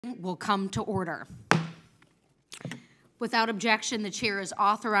Will come to order. Without objection, the chair is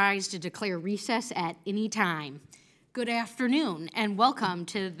authorized to declare recess at any time. Good afternoon, and welcome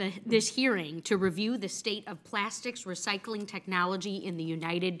to this hearing to review the state of plastics recycling technology in the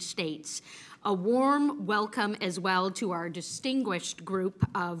United States. A warm welcome as well to our distinguished group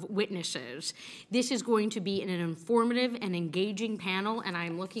of witnesses. This is going to be an informative and engaging panel, and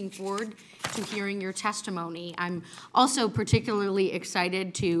I'm looking forward to hearing your testimony. I'm also particularly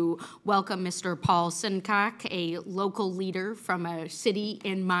excited to welcome Mr. Paul Sincock, a local leader from a city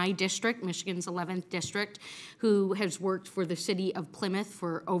in my district, Michigan's 11th district, who has worked for the city of Plymouth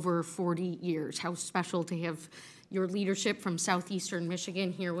for over 40 years. How special to have your leadership from southeastern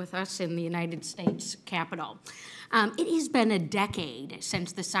Michigan here with us in the United States Capitol. It has been a decade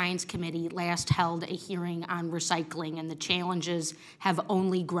since the Science Committee last held a hearing on recycling, and the challenges have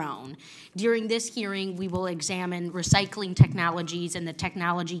only grown. During this hearing, we will examine recycling technologies and the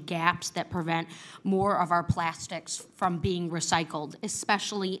technology gaps that prevent more of our plastics from being recycled,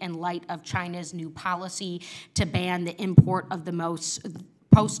 especially in light of China's new policy to ban the import of the most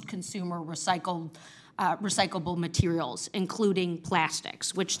post-consumer recyclable materials, including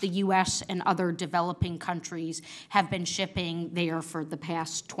plastics, which the U.S. and other developing countries have been shipping there for the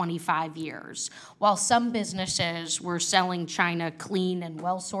past 25 years. While some businesses were selling China clean and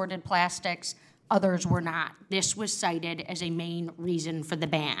well-sorted plastics, others were not. This was cited as a main reason for the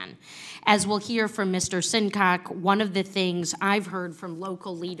ban. As we'll hear from Mr. Sincock, one of the things I've heard from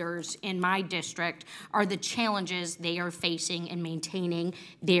local leaders in my district are the challenges they are facing in maintaining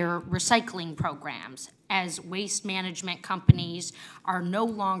their recycling programs. As waste management companies are no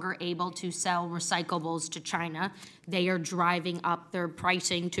longer able to sell recyclables to China, they are driving up their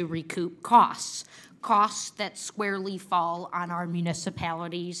pricing to recoup costs that squarely fall on our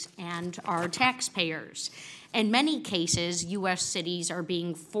municipalities and our taxpayers. In many cases, U.S. cities are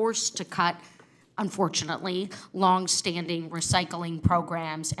being forced to cut, unfortunately, long-standing recycling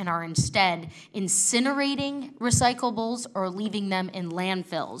programs and are instead incinerating recyclables or leaving them in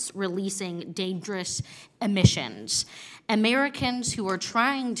landfills, releasing dangerous emissions. Americans who are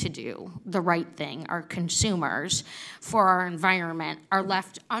trying to do the right thing, our consumers, for our environment, are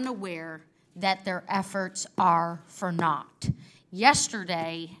left unaware that their efforts are for naught.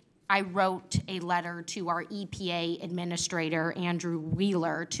 Yesterday, I wrote a letter to our EPA Administrator, Andrew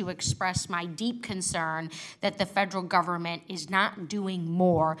Wheeler, to express my deep concern that the federal government is not doing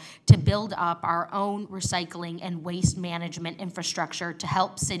more to build up our own recycling and waste management infrastructure to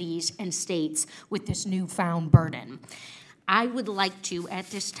help cities and states with this newfound burden. I would like to, at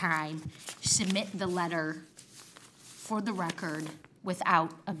this time, submit the letter for the record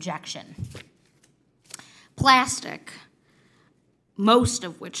without objection. Plastic, most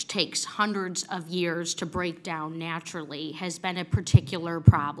of which takes hundreds of years to break down naturally, has been a particular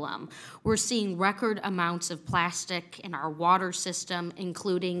problem. We're seeing record amounts of plastic in our water system,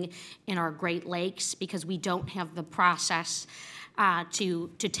 including in our Great Lakes, because we don't have the process to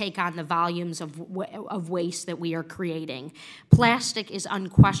take on the volumes of waste that we are creating. Plastic is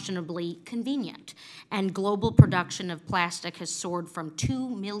unquestionably convenient, and global production of plastic has soared from 2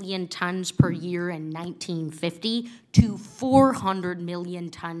 million tons per year in 1950 to 400 million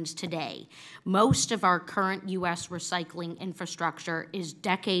tons today. Most of our current U.S. recycling infrastructure is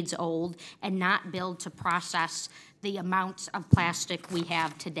decades old and not built to process the amounts of plastic we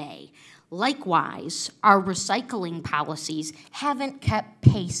have today. Likewise, our recycling policies haven't kept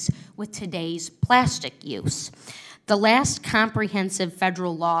pace with today's plastic use. The last comprehensive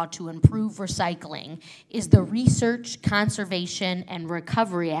federal law to improve recycling is the Research, Conservation, and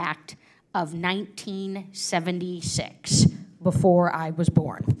Recovery Act of 1976, before I was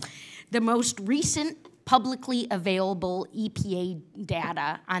born. The most recent publicly available EPA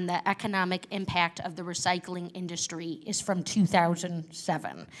data on the economic impact of the recycling industry is from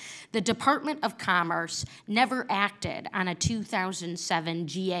 2007. The Department of Commerce never acted on a 2007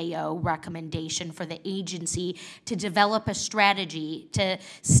 GAO recommendation for the agency to develop a strategy to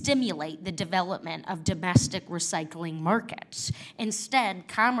stimulate the development of domestic recycling markets. Instead,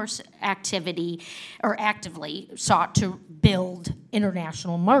 Commerce actively sought to build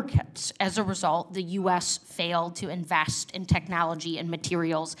international markets. As a result, the U.S. failed to invest in technology and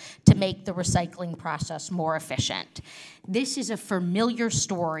materials to make the recycling process more efficient. This is a familiar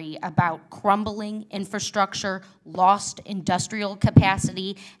story about crumbling infrastructure, lost industrial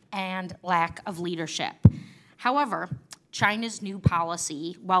capacity, and lack of leadership. However, China's new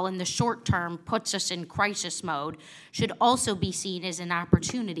policy, while in the short term puts us in crisis mode, should also be seen as an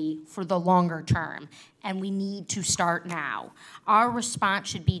opportunity for the longer term, and we need to start now. Our response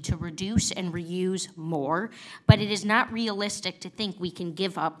should be to reduce and reuse more, but it is not realistic to think we can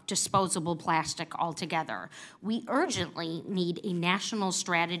give up disposable plastic altogether. We urgently need a national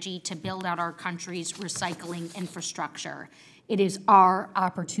strategy to build out our country's recycling infrastructure. It is our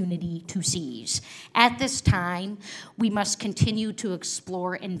opportunity to seize. At this time, we must continue to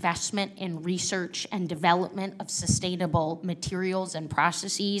explore investment in research and development of sustainable materials and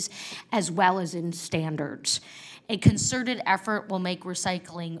processes, as well as in standards. A concerted effort will make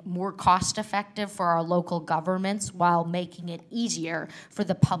recycling more cost-effective for our local governments while making it easier for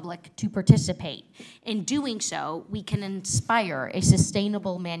the public to participate. In doing so, we can inspire a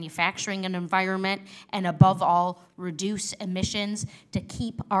sustainable manufacturing environment and, above all, reduce emissions to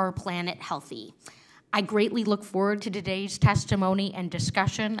keep our planet healthy. I greatly look forward to today's testimony and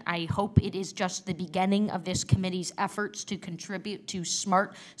discussion. I hope it is just the beginning of this committee's efforts to contribute to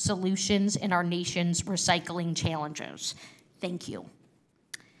smart solutions in our nation's recycling challenges. Thank you.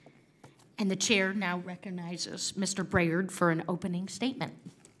 And the chair now recognizes Mr. Braillard for an opening statement.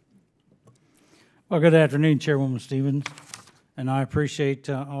 Well, good afternoon, Chairwoman Stevens, and I appreciate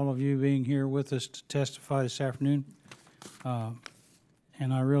all of you being here with us to testify this afternoon.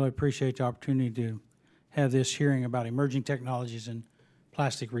 And I really appreciate the opportunity to have this hearing about emerging technologies in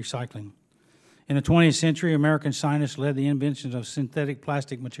plastic recycling. In the 20th century, American scientists led the invention of synthetic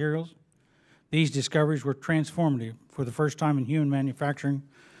plastic materials. These discoveries were transformative. For the first time in human manufacturing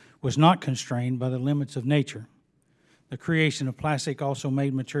was not constrained by the limits of nature. The creation of plastic also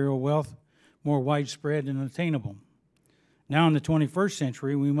made material wealth more widespread and attainable. Now in the 21st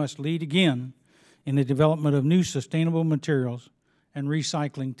century, we must lead again in the development of new sustainable materials and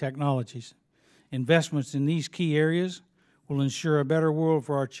recycling technologies. Investments in these key areas will ensure a better world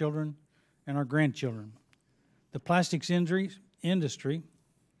for our children and our grandchildren. The plastics industry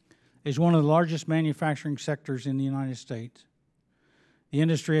is one of the largest manufacturing sectors in the United States. The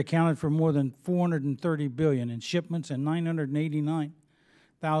industry accounted for more than $430 billion in shipments and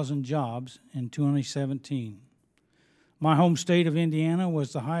 989,000 jobs in 2017. My home state of Indiana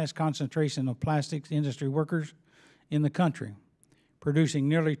was the highest concentration of plastics industry workers in the country, producing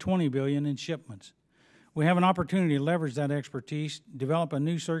nearly $20 billion in shipments. We have an opportunity to leverage that expertise, develop a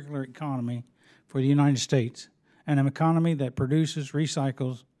new circular economy for the United States, and an economy that produces,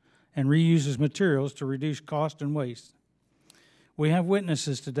 recycles, and reuses materials to reduce cost and waste. We have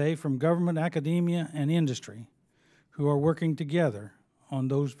witnesses today from government, academia, and industry who are working together on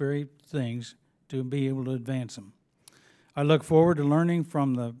those very things to be able to advance them. I look forward to learning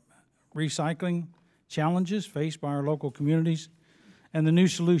from the recycling challenges faced by our local communities and the new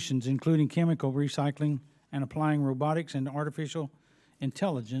solutions, including chemical recycling and applying robotics and artificial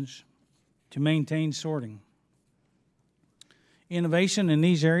intelligence to maintain sorting. Innovation in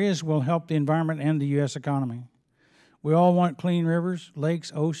these areas will help the environment and the U.S. economy. We all want clean rivers,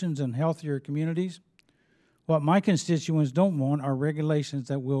 lakes, oceans, and healthier communities. What my constituents don't want are regulations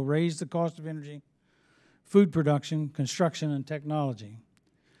that will raise the cost of energy, food production, construction, and technology.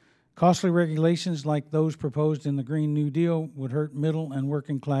 Costly regulations like those proposed in the Green New Deal would hurt middle and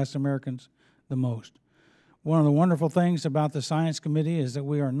working class Americans the most. One of the wonderful things about the Science Committee is that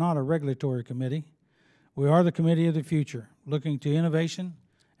we are not a regulatory committee. We are the committee of the future, looking to innovation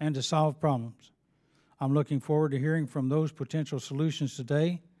and to solve problems. I'm looking forward to hearing from those potential solutions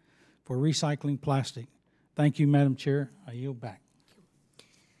today for recycling plastic. Thank you, Madam Chair. I yield back.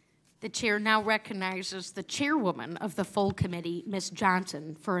 The chair now recognizes the chairwoman of the full committee, Ms.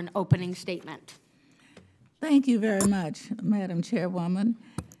 Johnson, for an opening statement. Thank you very much, Madam Chairwoman,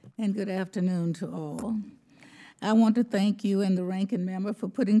 and good afternoon to all. I want to thank you and the ranking member for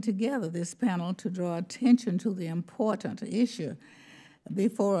putting together this panel to draw attention to the important issue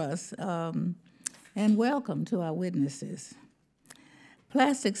before us, and welcome to our witnesses.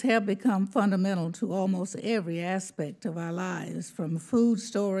 Plastics have become fundamental to almost every aspect of our lives, from food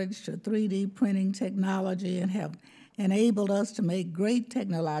storage to 3D printing technology, and have enabled us to make great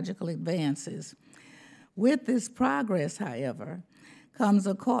technological advances. With this progress, however, comes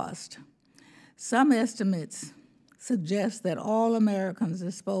a cost. Some estimates suggest that all Americans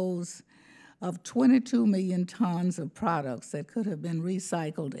dispose of 22 million tons of products that could have been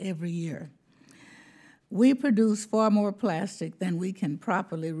recycled every year. We produce far more plastic than we can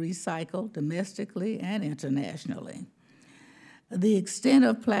properly recycle domestically and internationally. The extent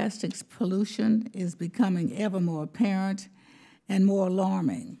of plastics pollution is becoming ever more apparent and more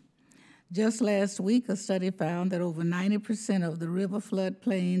alarming. Just last week, a study found that over 90% of the river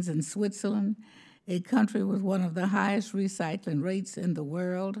floodplains in Switzerland a country with one of the highest recycling rates in the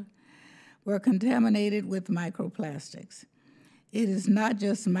world, were contaminated with microplastics. It is not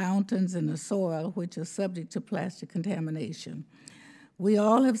just mountains and the soil which are subject to plastic contamination. We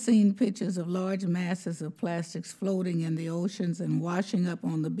all have seen pictures of large masses of plastics floating in the oceans and washing up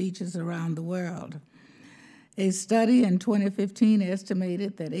on the beaches around the world. A study in 2015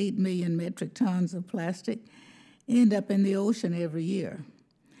 estimated that 8 million metric tons of plastic end up in the ocean every year.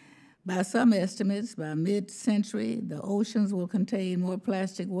 By some estimates, by mid-century, the oceans will contain more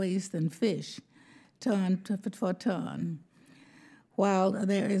plastic waste than fish, ton for ton. While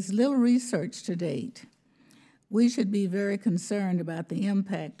there is little research to date, we should be very concerned about the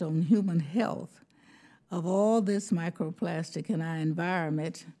impact on human health of all this microplastic in our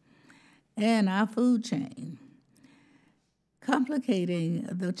environment and our food chain. Complicating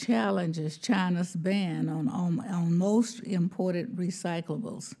the challenge is China's ban on most imported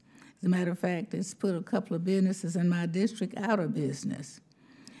recyclables. As a matter of fact, it's put a couple of businesses in my district out of business.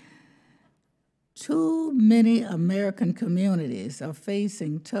 Too many American communities are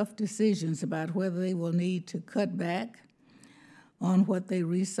facing tough decisions about whether they will need to cut back on what they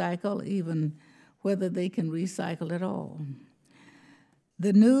recycle, even whether they can recycle at all.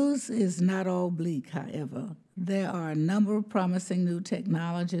 The news is not all bleak, however. There are a number of promising new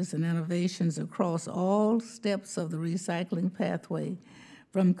technologies and innovations across all steps of the recycling pathway,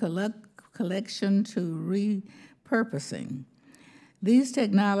 from collection to repurposing. These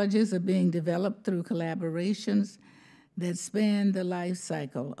technologies are being developed through collaborations that span the life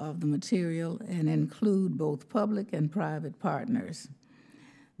cycle of the material and include both public and private partners.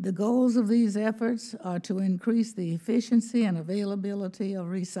 The goals of these efforts are to increase the efficiency and availability of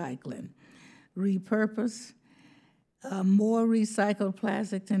recycling, repurpose more recycled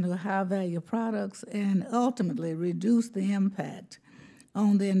plastics into high-value products, and ultimately reduce the impact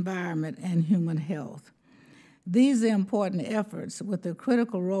on the environment and human health. These are important efforts with a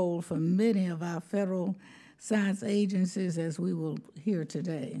critical role for many of our federal science agencies, as we will hear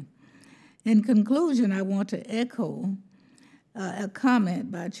today. In conclusion, I want to echo a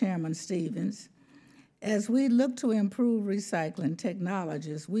comment by Chairman Stevens. As we look to improve recycling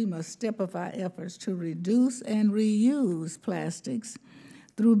technologies, we must step up our efforts to reduce and reuse plastics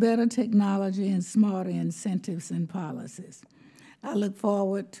through better technology and smarter incentives and policies. I look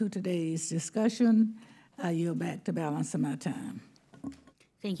forward to today's discussion. I yield back the balance of my time.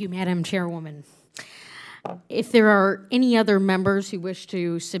 Thank you, Madam Chairwoman. If there are any other members who wish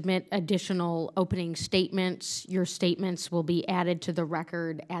to submit additional opening statements, your statements will be added to the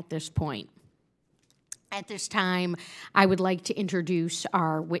record at this point. At this time, I would like to introduce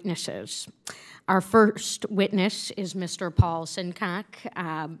our witnesses. Our first witness is Mr. Paul Sincock.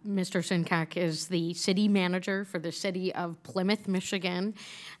 Mr. Sincock is the city manager for the city of Plymouth, Michigan,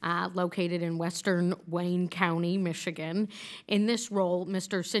 located in western Wayne County, Michigan. In this role,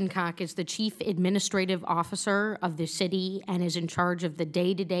 Mr. Sincock is the chief administrative officer of the city and is in charge of the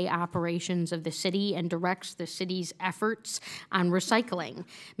day-to-day operations of the city and directs the city's efforts on recycling.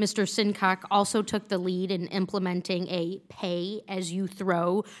 Mr. Sincock also took the lead in implementing a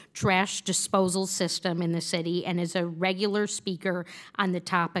pay-as-you-throw trash disposal system in the city and is a regular speaker on the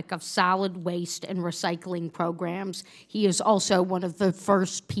topic of solid waste and recycling programs. He is also one of the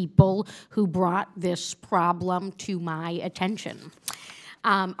first people who brought this problem to my attention.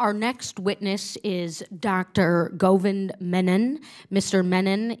 Our next witness is Dr. Govind Menon. Mr.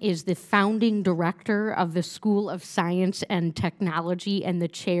 Menon is the founding director of the School of Science and Technology and the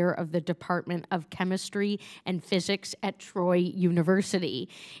chair of the Department of Chemistry and Physics at Troy University.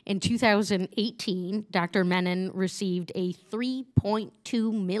 In 2018, Dr. Menon received a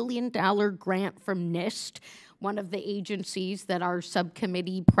 $3.2 million grant from NIST, one of the agencies that our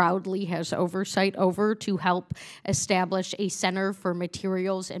subcommittee proudly has oversight over, to help establish a Center for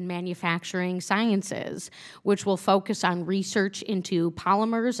Materials and Manufacturing Sciences, which will focus on research into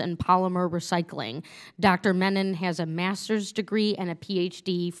polymers and polymer recycling. Dr. Menon has a master's degree and a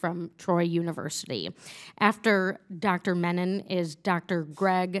PhD from Troy University. After Dr. Menon is Dr.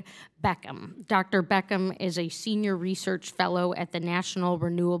 Gregg Beckham. Dr. Beckham is a senior research fellow at the National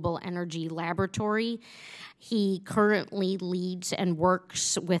Renewable Energy Laboratory. He currently leads and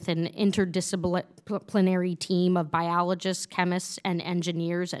works with an interdisciplinary team of biologists, chemists, and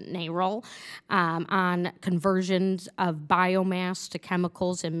engineers at NAREL on conversions of biomass to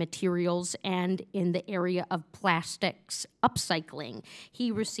chemicals and materials, and in the area of plastics upcycling.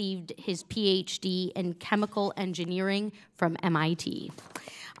 He received his PhD in chemical engineering from MIT.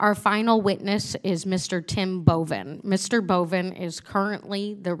 Our final witness is Mr. Tim Boven. Mr. Boven is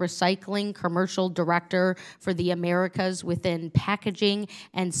currently the Recycling Commercial Director for the Americas within Packaging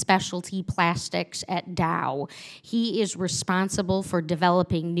and Specialty Plastics at Dow. He is responsible for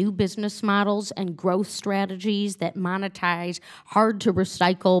developing new business models and growth strategies that monetize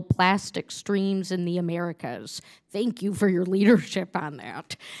hard-to-recycle plastic streams in the Americas. Thank you for your leadership on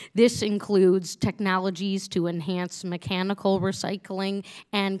that. This includes technologies to enhance mechanical recycling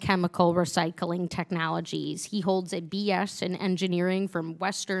and chemical recycling technologies. He holds a BS in engineering from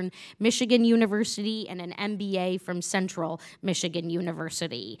Western Michigan University and an MBA from Central Michigan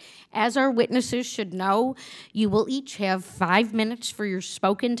University. As our witnesses should know, you will each have 5 minutes for your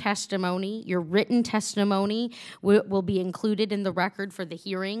spoken testimony. Your written testimony will be included in the record for the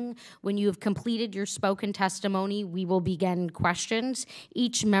hearing. When you have completed your spoken testimony, we will begin questions.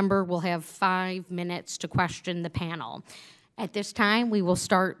 Each member will have 5 minutes to question the panel. At this time, we will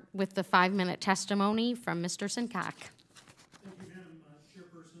start with the 5-minute testimony from Mr. Sincock. Thank you, Madam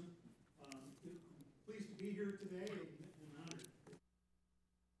Chairperson. Pleased to be here today and honored.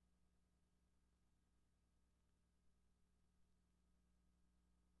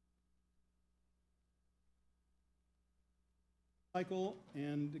 Cycle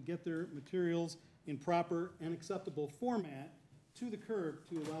and get their materials in proper and acceptable format to the curb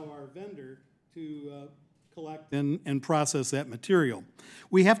to allow our vendor to collect and process that material.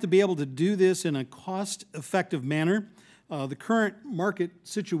 We have to be able to do this in a cost-effective manner. The current market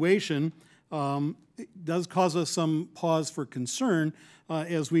situation does cause us some pause for concern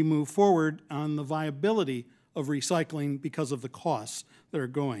as we move forward on the viability of recycling because of the costs that are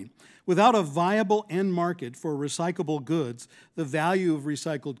going. Without a viable end market for recyclable goods, the value of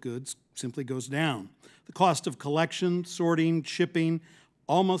recycled goods simply goes down. The cost of collection, sorting, shipping,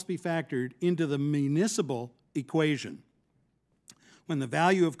 all must be factored into the municipal equation. When the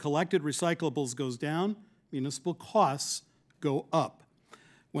value of collected recyclables goes down, municipal costs go up.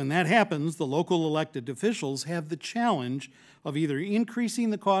 When that happens, the local elected officials have the challenge of either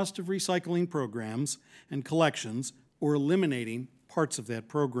increasing the cost of recycling programs and collections or eliminating parts of that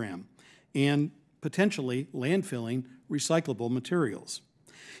program and potentially landfilling recyclable materials.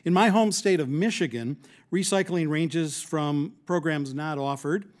 In my home state of Michigan, recycling ranges from programs not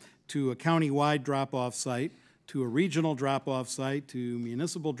offered to a county-wide drop-off site, to a regional drop-off site, to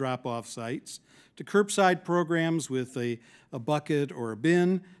municipal drop-off sites, to curbside programs with a bucket or a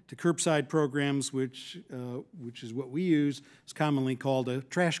bin, to curbside programs which is what we use, is commonly called a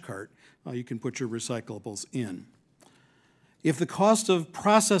trash cart. You can put your recyclables in. If the cost of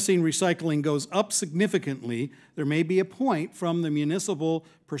processing recycling goes up significantly, there may be a point from the municipal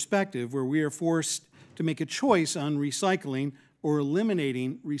perspective where we are forced to make a choice on recycling or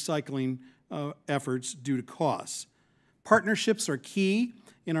eliminating recycling efforts due to costs. Partnerships are key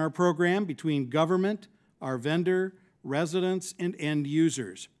in our program between government, our vendor, residents, and end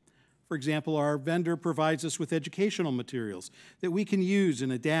users. For example, our vendor provides us with educational materials that we can use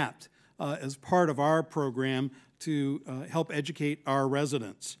and adapt as part of our program to help educate our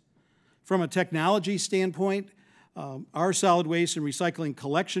residents. From a technology standpoint, our solid waste and recycling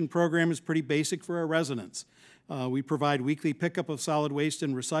collection program is pretty basic for our residents. We provide weekly pickup of solid waste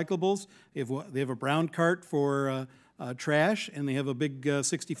and recyclables. They have a brown cart for trash, and they have a big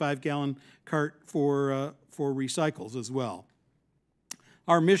 65-gallon cart for recycles as well.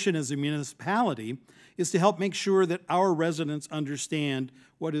 Our mission as a municipality is to help make sure that our residents understand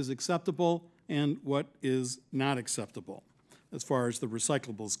what is acceptable and what is not acceptable as far as the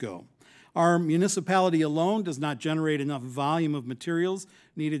recyclables go. Our municipality alone does not generate enough volume of materials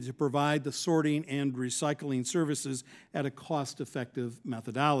needed to provide the sorting and recycling services at a cost-effective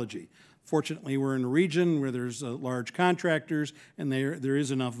methodology. Fortunately, we're in a region where there's large contractors and there is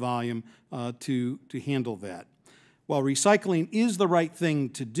enough volume to handle that. While recycling is the right thing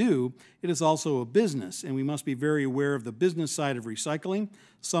to do, it is also a business, and we must be very aware of the business side of recycling.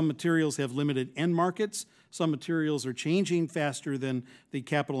 Some materials have limited end markets. Some materials are changing faster than the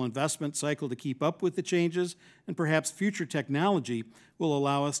capital investment cycle to keep up with the changes, and perhaps future technology will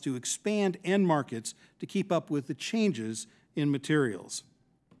allow us to expand end markets to keep up with the changes in materials.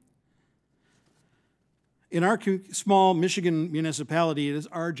 In our small Michigan municipality, it is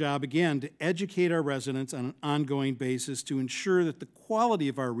our job, again, to educate our residents on an ongoing basis to ensure that the quality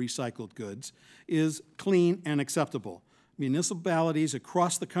of our recycled goods is clean and acceptable. Municipalities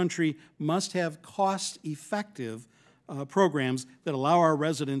across the country must have cost-effective programs that allow our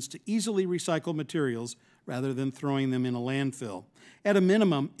residents to easily recycle materials rather than throwing them in a landfill. At a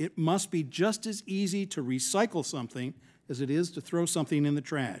minimum, it must be just as easy to recycle something as it is to throw something in the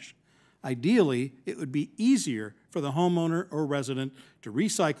trash. Ideally, it would be easier for the homeowner or resident to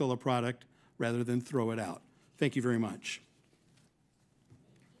recycle a product rather than throw it out. Thank you very much.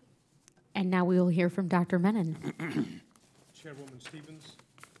 And now we will hear from Dr. Menon. Chairwoman Stevens,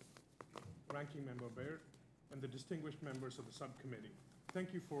 Ranking Member Baird, and the distinguished members of the subcommittee.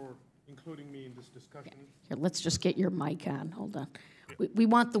 Thank you for including me in this discussion. Here, let's just get your mic on. Hold on. We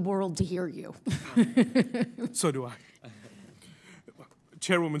want the world to hear you. So do I.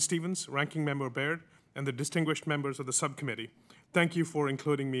 Chairwoman Stevens, Ranking Member Baird, and the distinguished members of the subcommittee, thank you for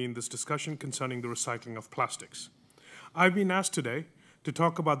including me in this discussion concerning the recycling of plastics. I've been asked today to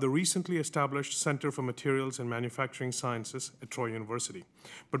talk about the recently established Center for Materials and Manufacturing Sciences at Troy University.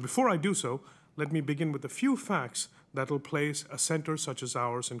 But before I do so, let me begin with a few facts that will place a center such as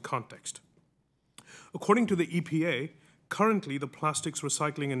ours in context. According to the EPA, currently the plastics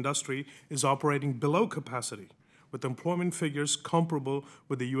recycling industry is operating below capacity, with employment figures comparable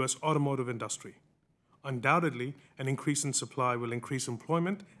with the U.S. automotive industry. Undoubtedly, an increase in supply will increase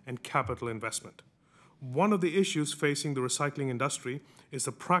employment and capital investment. One of the issues facing the recycling industry is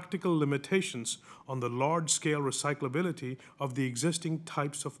the practical limitations on the large-scale recyclability of the existing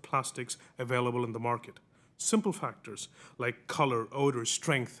types of plastics available in the market. Simple factors like color, odor,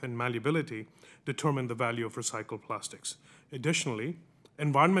 strength, and malleability determine the value of recycled plastics. Additionally,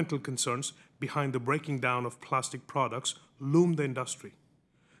 environmental concerns behind the breaking down of plastic products loom the industry.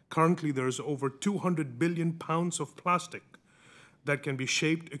 Currently, there is over 200 billion pounds of plastic that can be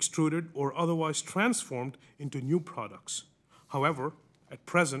shaped, extruded, or otherwise transformed into new products. However, at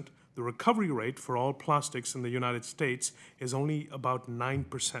present, the recovery rate for all plastics in the United States is only about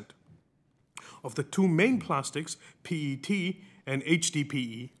 9%. Of the two main plastics, PET and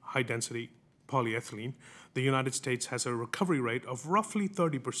HDPE, high-density polyethylene, the United States has a recovery rate of roughly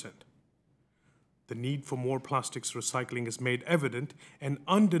 30%. The need for more plastics recycling is made evident and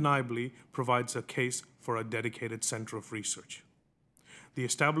undeniably provides a case for a dedicated center of research. The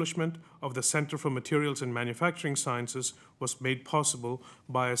establishment of the Center for Materials and Manufacturing Sciences was made possible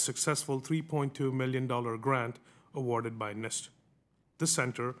by a successful $3.2 million grant awarded by NIST. The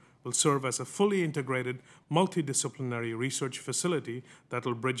center will serve as a fully integrated, multidisciplinary research facility that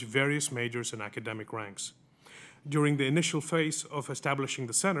will bridge various majors and academic ranks. During the initial phase of establishing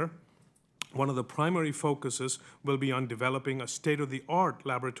the center, one of the primary focuses will be on developing a state-of-the-art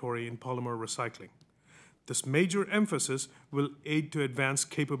laboratory in polymer recycling. This major emphasis will aid to advance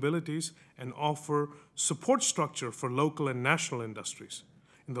capabilities and offer support structure for local and national industries.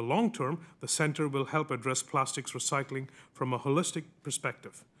 In the long term, the center will help address plastics recycling from a holistic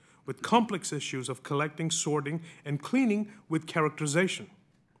perspective, with complex issues of collecting, sorting, and cleaning with characterization.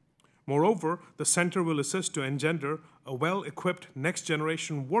 Moreover, the center will assist to engender a well-equipped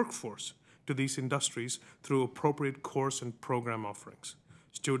next-generation workforce to these industries through appropriate course and program offerings.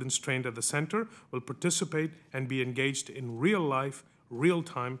 Students trained at the center will participate and be engaged in real-life,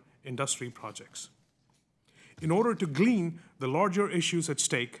 real-time industry projects. In order to glean the larger issues at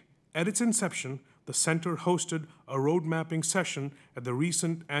stake, at its inception, the center hosted a road mapping session at the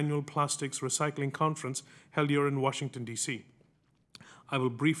recent annual Plastics Recycling Conference held here in Washington, D.C. I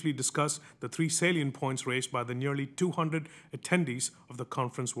will briefly discuss the three salient points raised by the nearly 200 attendees of the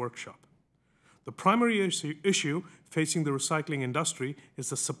conference workshop. The primary issue facing the recycling industry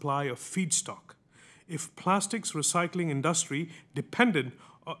is the supply of feedstock. If plastics recycling industry depended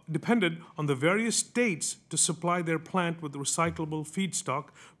on the various states to supply their plant with recyclable feedstock,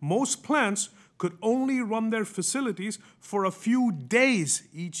 most plants could only run their facilities for a few days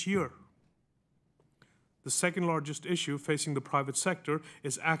each year. The second largest issue facing the private sector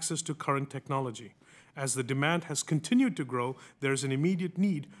is access to current technology. As the demand has continued to grow, there is an immediate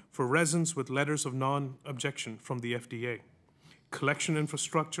need for resins with letters of non-objection from the FDA. Collection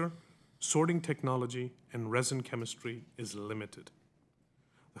infrastructure, sorting technology, and resin chemistry is limited.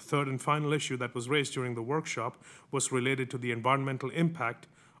 The third and final issue that was raised during the workshop was related to the environmental impact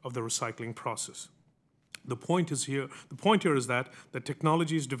of the recycling process. The point here is that the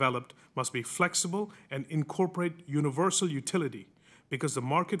technologies developed must be flexible and incorporate universal utility, because the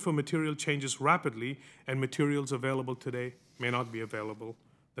market for material changes rapidly and materials available today may not be available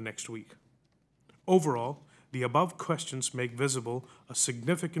the next week. Overall, the above questions make visible a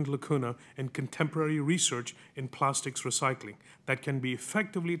significant lacuna in contemporary research in plastics recycling that can be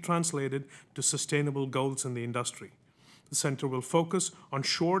effectively translated to sustainable goals in the industry. The center will focus on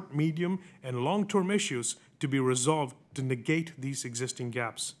short, medium, and long-term issues to be resolved to negate these existing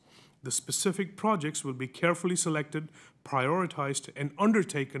gaps. The specific projects will be carefully selected, prioritized, and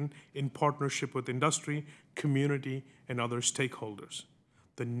undertaken in partnership with industry, community, and other stakeholders.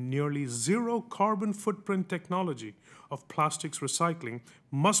 the nearly zero carbon footprint technology of plastics recycling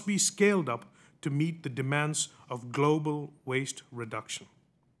must be scaled up to meet the demands of global waste reduction.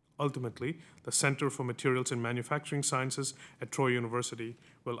 Ultimately, the Center for Materials and Manufacturing Sciences at Troy University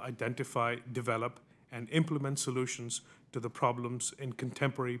will identify, develop, and implement solutions to the problems in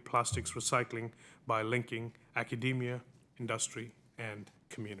contemporary plastics recycling by linking academia, industry, and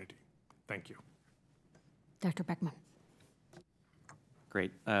community. Thank you. Dr. Beckham.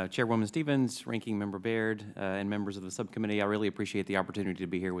 Great. Chairwoman Stevens, Ranking Member Baird, and members of the subcommittee, I really appreciate the opportunity to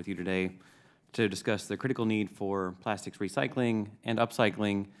be here with you today to discuss the critical need for plastics recycling and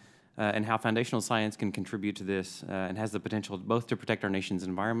upcycling and how foundational science can contribute to this and has the potential both to protect our nation's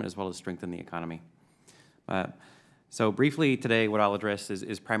environment as well as strengthen the economy. So briefly today, what I'll address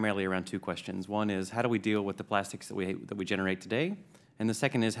is primarily around two questions. One is, how do we deal with the plastics that we generate today? And the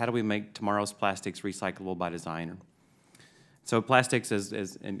second is, how do we make tomorrow's plastics recyclable by design? So plastics, as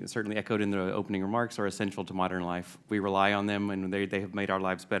and certainly echoed in the opening remarks, are essential to modern life. We rely on them, and they have made our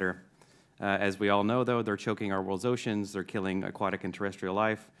lives better. As we all know, though, they're choking our world's oceans, they're killing aquatic and terrestrial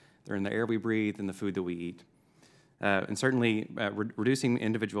life, they're in the air we breathe and the food that we eat. And certainly, reducing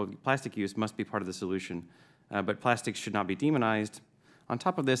individual plastic use must be part of the solution, but plastics should not be demonized. On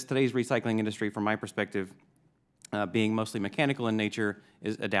top of this, today's recycling industry, from my perspective, being mostly mechanical in nature,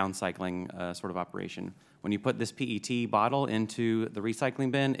 is a downcycling sort of operation. When you put this PET bottle into the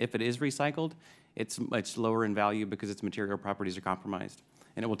recycling bin, if it is recycled, it's much lower in value because its material properties are compromised.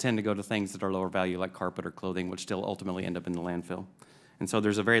 And it will tend to go to things that are lower value, like carpet or clothing, which still ultimately end up in the landfill. And so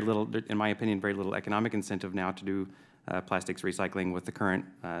there's a very little, in my opinion, very little economic incentive now to do plastics recycling with the current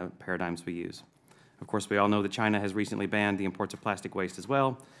paradigms we use. Of course, we all know that China has recently banned the imports of plastic waste as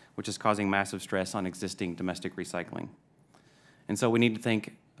well, which is causing massive stress on existing domestic recycling. And so we need to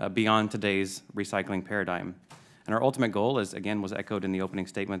think beyond today's recycling paradigm. And our ultimate goal, as again was echoed in the opening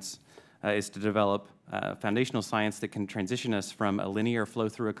statements, is to develop foundational science that can transition us from a linear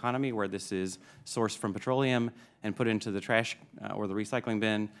flow-through economy where this is sourced from petroleum and put into the trash or the recycling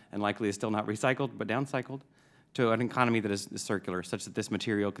bin and likely is still not recycled but downcycled, to an economy that is circular, such that this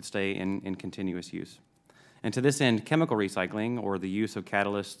material could stay in continuous use. And to this end, chemical recycling, or the use of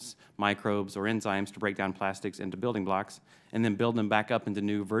catalysts, microbes, or enzymes to break down plastics into building blocks and then build them back up into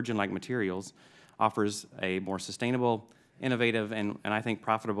new virgin-like materials, offers a more sustainable, innovative, and I think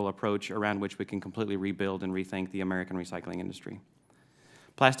profitable approach around which we can completely rebuild and rethink the American recycling industry.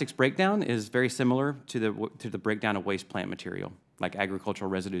 Plastics breakdown is very similar to the breakdown of waste plant material, like agricultural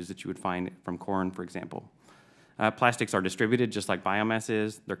residues that you would find from corn, for example. Plastics are distributed just like biomass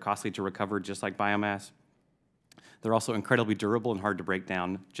is. They're costly to recover just like biomass. They're also incredibly durable and hard to break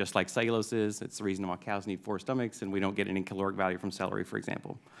down, just like cellulose is. It's the reason why cows need 4 stomachs and we don't get any caloric value from celery, for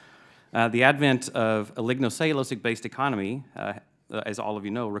example. The advent of a lignocellulosic-based economy, as all of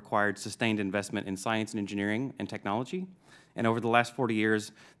you know, required sustained investment in science and engineering and technology. And over the last 40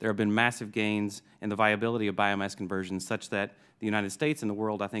 years, there have been massive gains in the viability of biomass conversions, such that the United States and the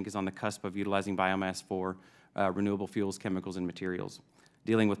world, I think, is on the cusp of utilizing biomass for renewable fuels, chemicals, and materials.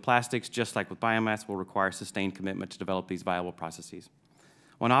 Dealing with plastics, just like with biomass, will require sustained commitment to develop these viable processes.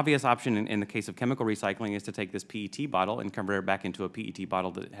 One obvious option in the case of chemical recycling is to take this PET bottle and convert it back into a PET bottle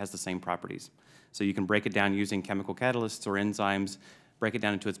that has the same properties. So you can break it down using chemical catalysts or enzymes, break it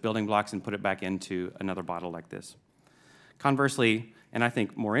down into its building blocks, and put it back into another bottle like this. Conversely, and I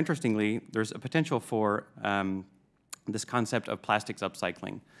think more interestingly, there's a potential for this concept of plastics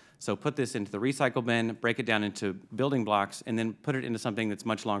upcycling. So put this into the recycle bin, break it down into building blocks, and then put it into something that's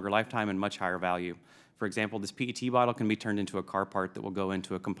much longer lifetime and much higher value. For example, this PET bottle can be turned into a car part that will go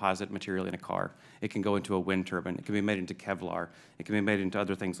into a composite material in a car. It can go into a wind turbine. It can be made into Kevlar. It can be made into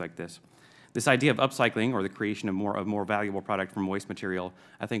other things like this. This idea of upcycling, or the creation of more valuable product from waste material,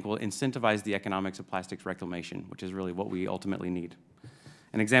 I think will incentivize the economics of plastics reclamation, which is really what we ultimately need.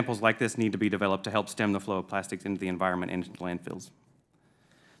 And examples like this need to be developed to help stem the flow of plastics into the environment and into landfills.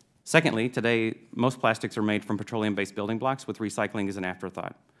 Secondly, today, most plastics are made from petroleum-based building blocks, with recycling as an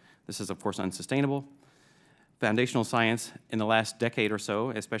afterthought. This is, of course, unsustainable. Foundational science in the last decade or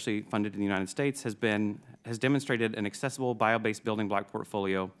so, especially funded in the United States, has demonstrated an accessible bio-based building block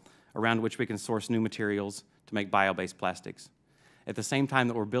portfolio around which we can source new materials to make bio-based plastics. At the same time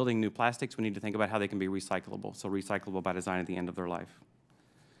that we're building new plastics, we need to think about how they can be recyclable, so recyclable by design at the end of their life.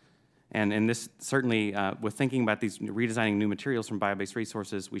 And this certainly, with thinking about these redesigning new materials from bio-based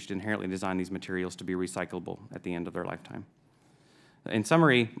resources, we should inherently design these materials to be recyclable at the end of their lifetime. In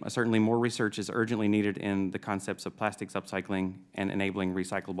summary, certainly more research is urgently needed in the concepts of plastics upcycling and enabling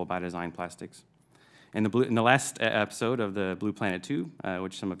recyclable by design plastics. In the last episode of the Blue Planet 2,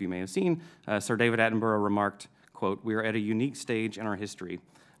 which some of you may have seen, Sir David Attenborough remarked, quote, "We are at a unique stage in our history.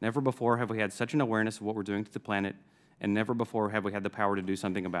 Never before have we had such an awareness of what we're doing to the planet, and never before have we had the power to do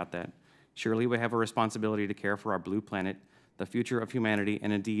something about that. Surely we have a responsibility to care for our blue planet. The future of humanity,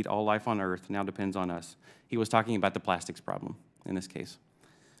 and indeed all life on Earth, now depends on us." He was talking about the plastics problem in this case.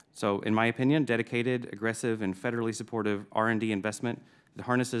 So in my opinion, dedicated, aggressive, and federally supportive R&D investment that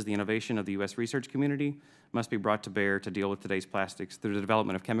harnesses the innovation of the U.S. research community must be brought to bear to deal with today's plastics through the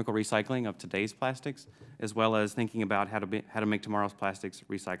development of chemical recycling of today's plastics, as well as thinking about how to make tomorrow's plastics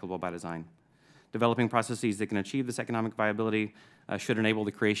recyclable by design. Developing processes that can achieve this economic viability should enable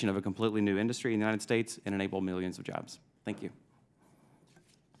the creation of a completely new industry in the United States and enable millions of jobs. Thank you.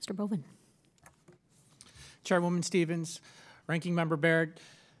 Mr. Boven. Chairwoman Stevens, Ranking Member Baird,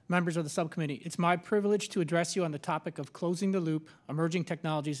 members of the subcommittee, it's my privilege to address you on the topic of closing the loop, emerging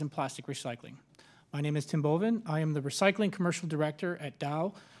technologies in plastic recycling. My name is Tim Boven. I am the Recycling Commercial Director at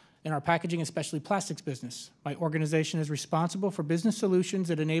Dow in our packaging and specialty plastics business. My organization is responsible for business solutions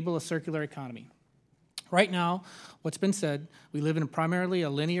that enable a circular economy. Right now, what's been said, we live in primarily a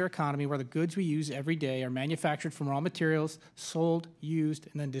linear economy where the goods we use every day are manufactured from raw materials, sold, used,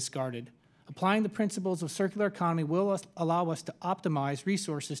 and then discarded. Applying the principles of circular economy will allow us to optimize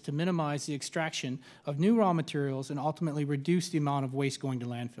resources to minimize the extraction of new raw materials and ultimately reduce the amount of waste going to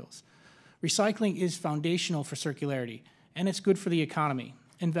landfills. Recycling is foundational for circularity, and it's good for the economy.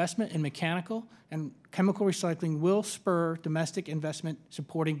 Investment in mechanical and chemical recycling will spur domestic investment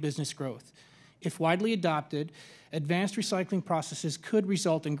supporting business growth. If widely adopted, advanced recycling processes could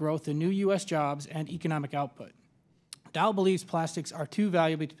result in growth in new U.S. jobs and economic output. Dow believes plastics are too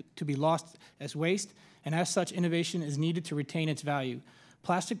valuable to be lost as waste, and as such, innovation is needed to retain its value.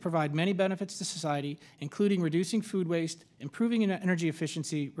 Plastic provides many benefits to society, including reducing food waste, improving energy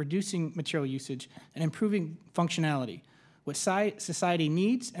efficiency, reducing material usage, and improving functionality. What society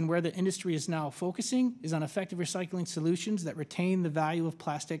needs and where the industry is now focusing is on effective recycling solutions that retain the value of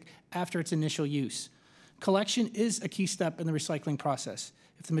plastic after its initial use. Collection is a key step in the recycling process.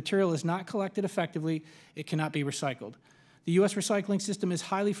 If the material is not collected effectively, it cannot be recycled. The U.S. recycling system is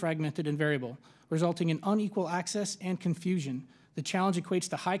highly fragmented and variable, resulting in unequal access and confusion. The challenge equates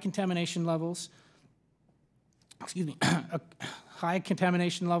to high contamination levels in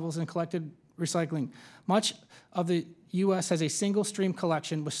collected recycling. Much of the U.S. has a single-stream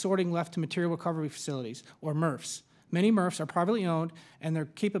collection with sorting left to material recovery facilities, or MRFs. Many MRFs are privately owned, and their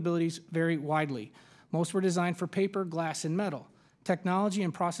capabilities vary widely. Most were designed for paper, glass, and metal. Technology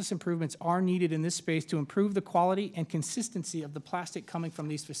and process improvements are needed in this space to improve the quality and consistency of the plastic coming from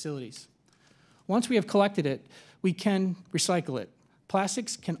these facilities. Once we have collected it, we can recycle it.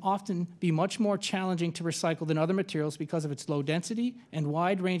 Plastics can often be much more challenging to recycle than other materials because of its low density and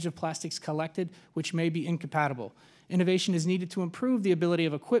wide range of plastics collected, which may be incompatible. Innovation is needed to improve the ability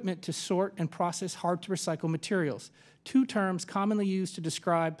of equipment to sort and process hard-to-recycle materials. Two terms commonly used to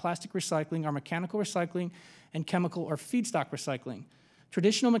describe plastic recycling are mechanical recycling and chemical or feedstock recycling.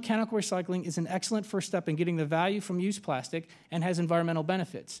 Traditional mechanical recycling is an excellent first step in getting the value from used plastic and has environmental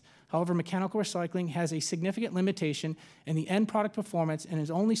benefits. However, mechanical recycling has a significant limitation in the end product performance and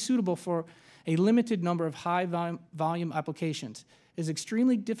is only suitable for a limited number of high-volume applications. It is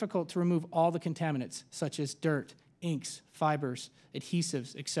extremely difficult to remove all the contaminants, such as dirt, inks, fibers,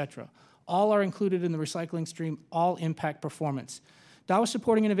 adhesives, etc. All are included in the recycling stream, all impact performance. Dow is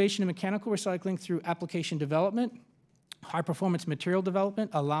supporting innovation in mechanical recycling through application development, high-performance material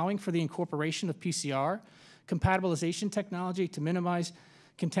development, allowing for the incorporation of PCR, compatibilization technology to minimize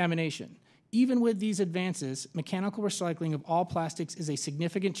contamination. Even with these advances, mechanical recycling of all plastics is a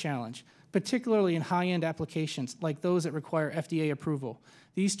significant challenge, particularly in high-end applications like those that require FDA approval.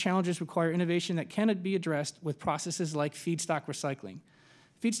 These challenges require innovation that cannot be addressed with processes like feedstock recycling.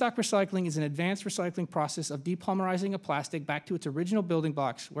 Feedstock recycling is an advanced recycling process of depolymerizing a plastic back to its original building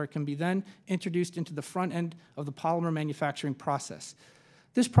blocks, where it can be then introduced into the front end of the polymer manufacturing process.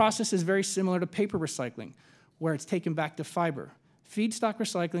 This process is very similar to paper recycling, where it's taken back to fiber. Feedstock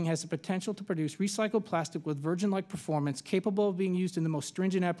recycling has the potential to produce recycled plastic with virgin-like performance capable of being used in the most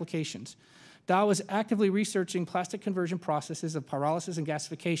stringent applications. Dow is actively researching plastic conversion processes of pyrolysis and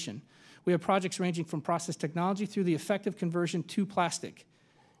gasification. We have projects ranging from process technology through the effective conversion to plastic.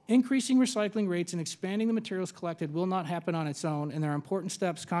 Increasing recycling rates and expanding the materials collected will not happen on its own, and there are important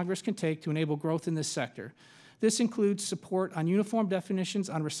steps Congress can take to enable growth in this sector. This includes support on uniform definitions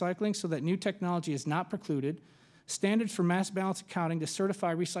on recycling so that new technology is not precluded, standards for mass balance accounting to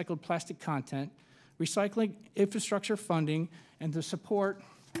certify recycled plastic content, recycling infrastructure funding, and the support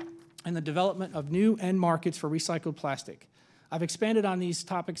and the development of new end markets for recycled plastic. I've expanded on these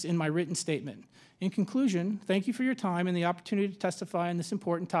topics in my written statement. In conclusion, thank you for your time and the opportunity to testify on this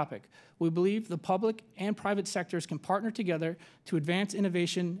important topic. We believe the public and private sectors can partner together to advance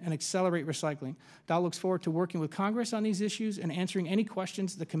innovation and accelerate recycling. Dow looks forward to working with Congress on these issues and answering any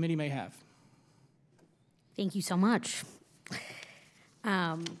questions the committee may have. Thank you so much.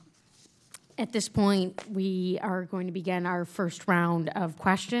 At this point, we are going to begin our first round of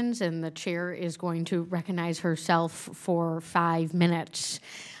questions, and the chair is going to recognize herself for 5 minutes.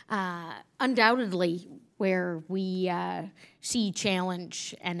 Undoubtedly, where we see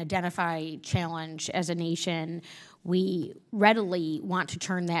challenge and identify challenge as a nation, we readily want to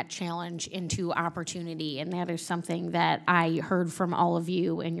turn that challenge into opportunity, and that is something that I heard from all of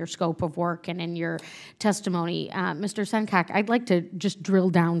you in your scope of work and in your testimony. Mr. Sincock, I'd like to just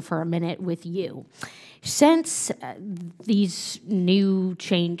drill down for a minute with you. Since these new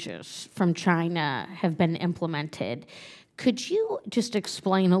changes from China have been implemented, could you just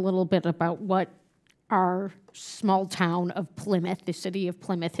explain a little bit about what our small town of Plymouth, the city of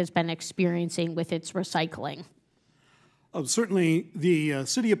Plymouth, has been experiencing with its recycling? Certainly, the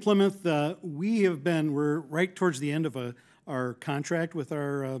city of Plymouth, we're right towards the end of our contract with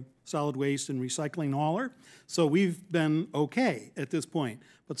our solid waste and recycling hauler, so we've been okay at this point.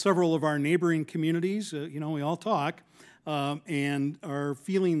 But several of our neighboring communities, we all talk, and are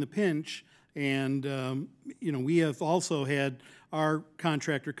feeling the pinch, and we have also had our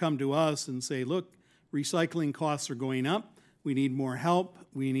contractor come to us and say, look, recycling costs are going up, we need more help,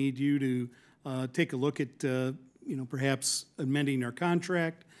 we need you to take a look at perhaps amending our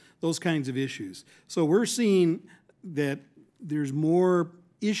contract, those kinds of issues. So we're seeing that there's more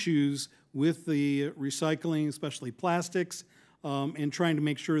issues with the recycling, especially plastics, and trying to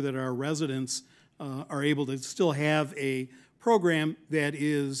make sure that our residents are able to still have a program that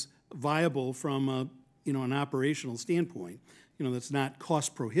is viable from an operational standpoint, that's not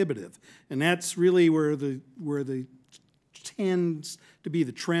cost prohibitive. And that's really where the tends to be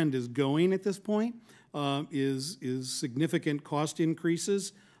the trend is going at this point. Is significant cost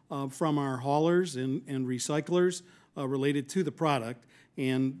increases from our haulers and recyclers related to the product,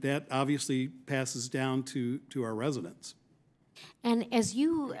 and that obviously passes down to our residents. And as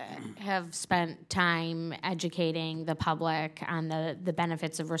you have spent time educating the public on the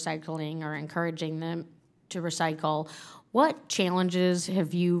benefits of recycling or encouraging them to recycle, what challenges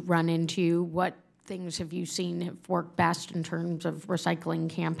have you run into? What things have you seen have worked best in terms of recycling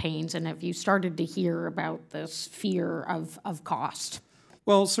campaigns, and have you started to hear about this fear of cost?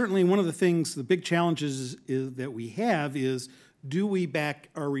 Well, certainly one of the things, the big challenges that we have is, do we back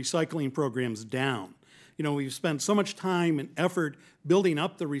our recycling programs down? We've spent so much time and effort building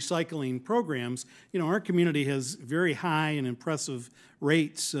up the recycling programs. Our community has very high and impressive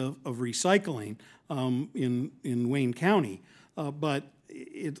rates of recycling in Wayne County, but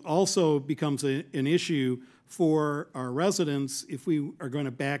it also becomes an issue for our residents if we are going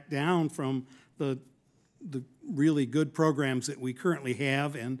to back down from the really good programs that we currently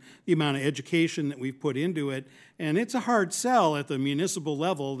have and the amount of education that we've put into it. And it's a hard sell at the municipal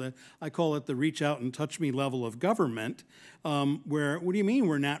level, that I call it the reach out and touch me level of government, where, what do you mean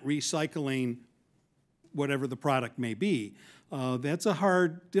we're not recycling whatever the product may be? That's a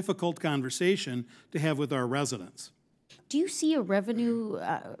hard, difficult conversation to have with our residents. Do you see a revenue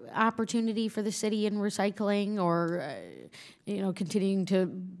opportunity for the city in recycling, or continuing to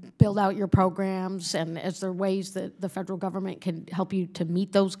build out your programs, and is there ways that the federal government can help you to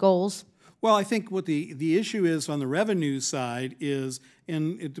meet those goals? Well, I think what the issue is on the revenue side is,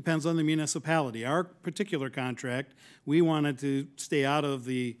 and it depends on the municipality. Our particular contract, we wanted to stay out of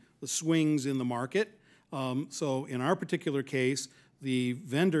the swings in the market. So in our particular case, the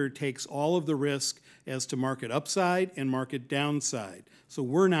vendor takes all of the risk as to market upside and market downside. So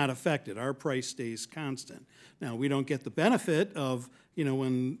we're not affected. Our price stays constant. Now, we don't get the benefit of,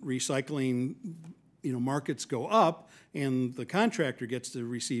 when recycling, markets go up, and the contractor gets to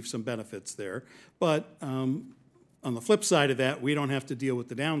receive some benefits there. But on the flip side of that, we don't have to deal with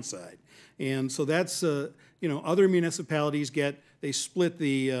the downside. And so that's, other municipalities they split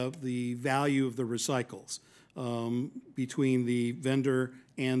the value of the recycles between the vendor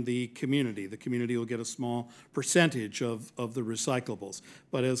and the community. The community will get a small percentage of the recyclables.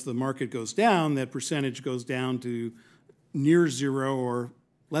 But as the market goes down, that percentage goes down to near zero or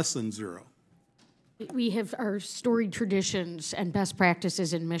less than zero. We have our storied traditions and best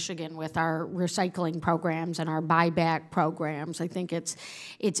practices in Michigan with our recycling programs and our buyback programs. I think it's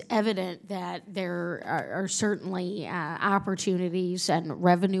evident that there are certainly opportunities and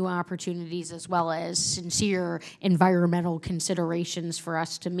revenue opportunities as well as sincere environmental considerations for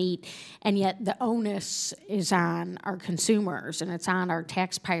us to meet, and yet the onus is on our consumers and it's on our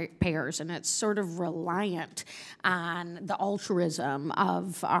taxpayers, and it's sort of reliant on the altruism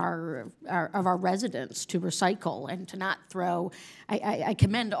of our residents to recycle and to not throw. I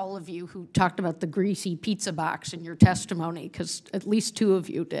commend all of you who talked about the greasy pizza box in your testimony, because at least two of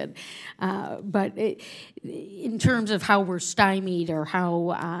you did. But in terms of how we're stymied or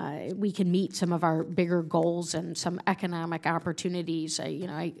how we can meet some of our bigger goals and some economic opportunities,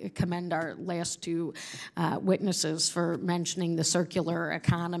 I commend our last two witnesses for mentioning the circular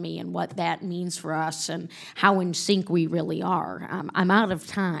economy and what that means for us and how in sync we really are. I'm out of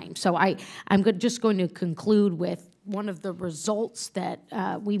time, so I'm just going to conclude with one of the results that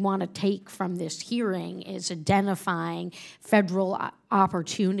we want to take from this hearing is identifying federal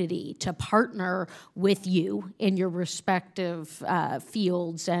opportunity to partner with you in your respective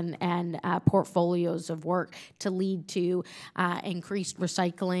fields and portfolios of work to lead to increased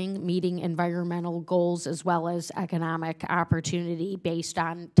recycling, meeting environmental goals, as well as economic opportunity based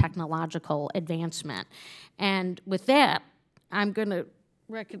on technological advancement. And with that, I'm going to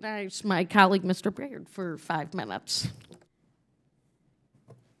recognize my colleague, Mr. Baird, for 5 minutes.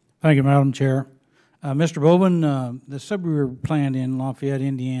 Thank you, Madam Chair. Mr. Boven, the suburban plant in Lafayette,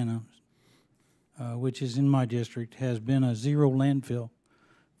 Indiana, which is in my district, has been a zero landfill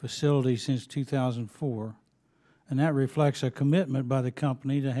facility since 2004, and that reflects a commitment by the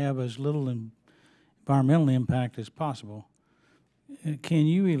company to have as little environmental impact as possible. Can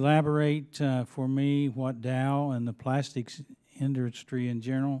you elaborate for me what Dow and the plastics industry in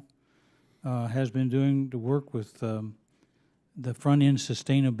general has been doing to work with the front-end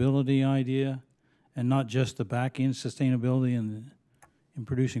sustainability idea and not just the back-end sustainability in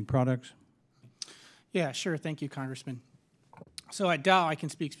producing products? Yeah, sure. Thank you, Congressman. So at Dow, I can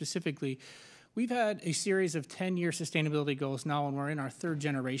speak specifically. We've had a series of 10-year sustainability goals now, and we're in our third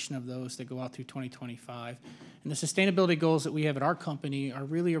generation of those that go out through 2025. And the sustainability goals that we have at our company are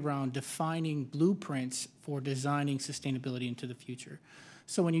really around defining blueprints for designing sustainability into the future.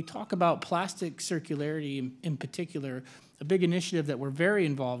 So when you talk about plastic circularity in particular, a big initiative that we're very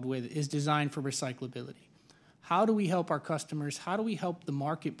involved with is design for recyclability. How do we help our customers? How do we help the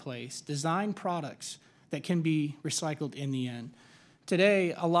marketplace design products that can be recycled in the end?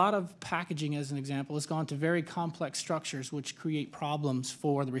 Today, a lot of packaging, as an example, has gone to very complex structures which create problems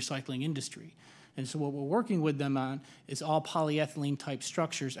for the recycling industry. And so what we're working with them on is all polyethylene type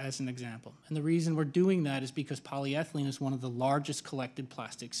structures, as an example. And the reason we're doing that is because polyethylene is one of the largest collected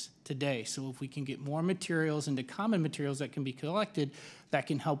plastics today. So if we can get more materials into common materials that can be collected, that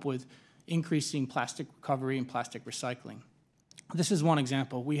can help with increasing plastic recovery and plastic recycling. This is one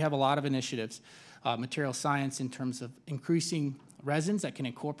example. We have a lot of initiatives, material science in terms of increasing resins that can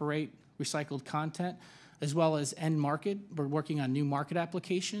incorporate recycled content, as well as end market. We're working on new market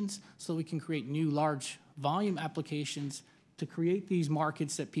applications so we can create new large volume applications to create these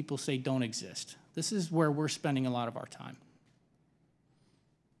markets that people say don't exist. This is where we're spending a lot of our time.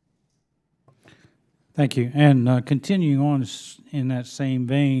 Thank you. And continuing on in that same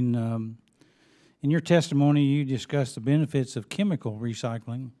vein, in your testimony you discussed the benefits of chemical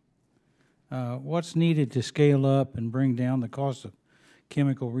recycling. What's needed to scale up and bring down the cost of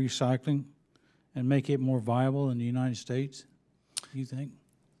chemical recycling and make it more viable in the United States, do you think?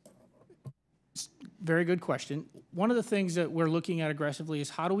 Very good question. One of the things that we're looking at aggressively is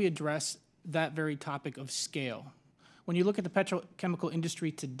how do we address that very topic of scale? When you look at the petrochemical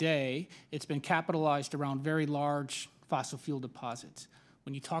industry today, it's been capitalized around very large fossil fuel deposits.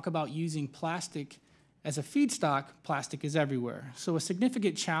 When you talk about using plastic as a feedstock, plastic is everywhere. So a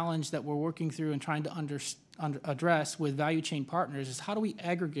significant challenge that we're working through and trying to address with value chain partners is how do we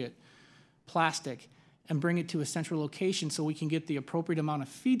aggregate plastic and bring it to a central location so we can get the appropriate amount of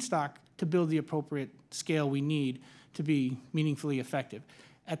feedstock to build the appropriate scale we need to be meaningfully effective.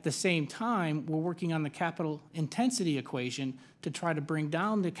 At the same time, we're working on the capital intensity equation to try to bring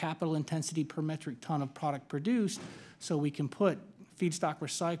down the capital intensity per metric ton of product produced so we can put feedstock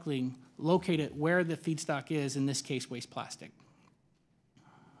recycling located where the feedstock is, in this case, waste plastic.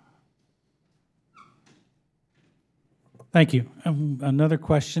 Thank you. Another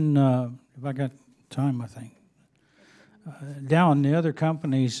question, if I got time, I think. Dow and the other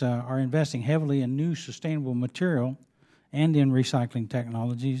companies are investing heavily in new sustainable material and in recycling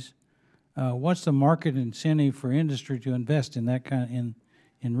technologies. What's the market incentive for industry to invest in that kind of,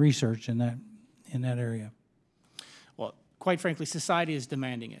 in research in in that area? Well, quite frankly, society is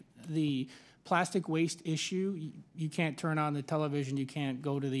demanding it. The plastic waste issue, you can't turn on the television, you can't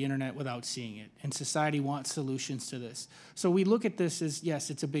go to the internet without seeing it. And society wants solutions to this. So we look at this as, yes,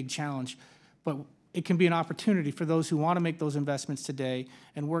 it's a big challenge, but it can be an opportunity for those who want to make those investments today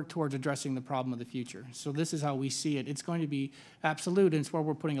and work towards addressing the problem of the future. So this is how we see it. It's going to be absolute, and it's where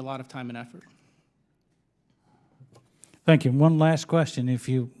we're putting a lot of time and effort. Thank you. One last question, if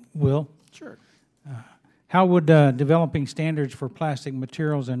you will. Sure. How would developing standards for plastic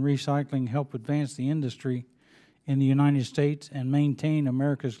materials and recycling help advance the industry in the United States and maintain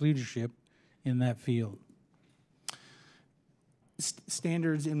America's leadership in that field?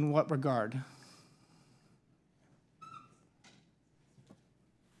 Standards in what regard?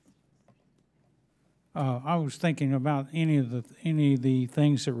 I was thinking about any of the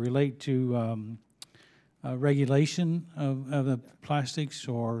things that relate to regulation of the plastics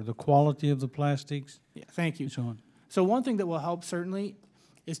or the quality of the plastics. Yeah, thank you. And so on. So one thing that will help certainly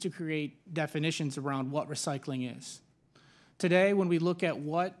is to create definitions around what recycling is. Today, when we look at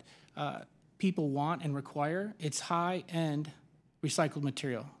what people want and require, it's high-end recycled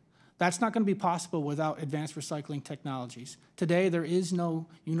material. That's not going to be possible without advanced recycling technologies. Today, there is no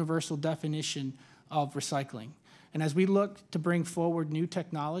universal definition of recycling. And as we look to bring forward new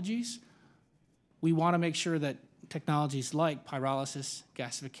technologies, we want to make sure that technologies like pyrolysis,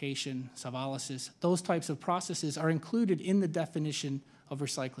 gasification, solvolysis, those types of processes are included in the definition of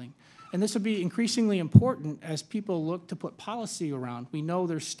recycling. And this will be increasingly important as people look to put policy around. We know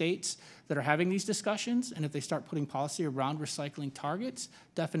there's states that are having these discussions, and if they start putting policy around recycling targets,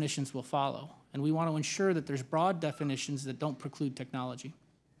 definitions will follow. And we want to ensure that there's broad definitions that don't preclude technology.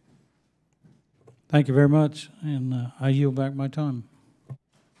 Thank you very much, and I yield back my time.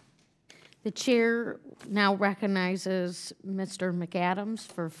 The chair now recognizes Mr. McAdams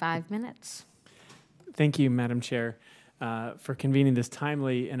for 5 minutes. Thank you, Madam Chair, for convening this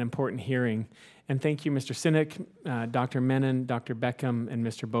timely and important hearing. And thank you, Mr. Sincock, Dr. Menon, Dr. Beckham, and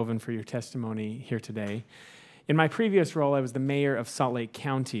Mr. Boven for your testimony here today. In my previous role, I was the mayor of Salt Lake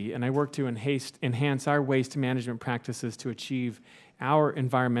County, and I worked to enhance our waste management practices to achieve our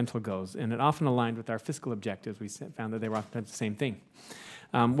environmental goals, and it often aligned with our fiscal objectives. We found that they were often the same thing.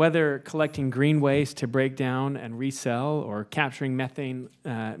 Whether collecting green waste to break down and resell, or capturing methane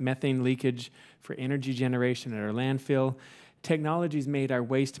leakage for energy generation at our landfill, technologies made our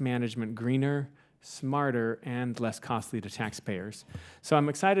waste management greener, smarter, and less costly to taxpayers. So I'm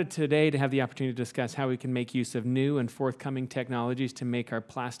excited today to have the opportunity to discuss how we can make use of new and forthcoming technologies to make our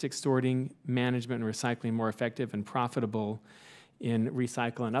plastic sorting, management, and recycling more effective and profitable in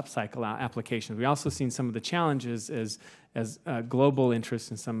recycle and upcycle applications. We've also seen some of the challenges as global interest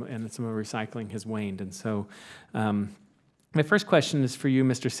in some of recycling has waned. And so my first question is for you,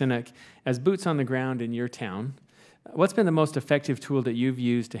 Mr. Sincock. As boots on the ground in your town, what's been the most effective tool that you've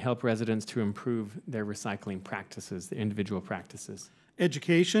used to help residents to improve their recycling practices, the individual practices?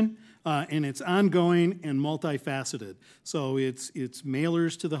 Education, and it's ongoing and multifaceted. So it's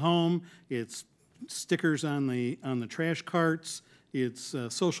mailers to the home, it's stickers on the trash carts, it's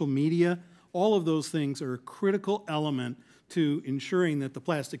social media. All of those things are a critical element to ensuring that the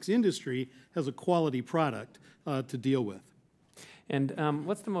plastics industry has a quality product to deal with. And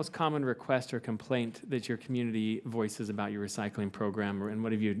what's the most common request or complaint that your community voices about your recycling program, and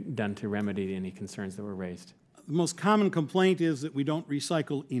what have you done to remedy any concerns that were raised? The most common complaint is that we don't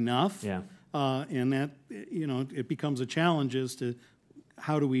recycle enough. Yeah. And that, it becomes a challenge as to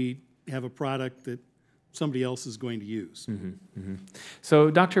how do we have a product that somebody else is going to use. Mm-hmm, mm-hmm.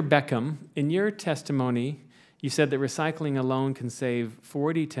 So, Dr. Beckham, in your testimony, you said that recycling alone can save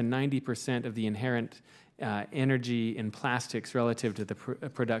 40 to 90% of the inherent energy in plastics relative to the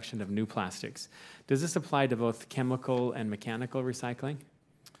production of new plastics. Does this apply to both chemical and mechanical recycling?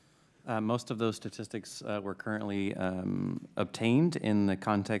 Most of those statistics were currently obtained in the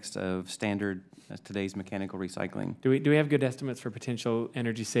context of standard today's mechanical recycling. Do we have good estimates for potential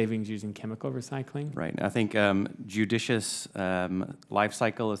energy savings using chemical recycling? Right. I think judicious life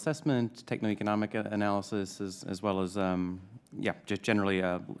cycle assessment, techno-economic analysis, as well as just generally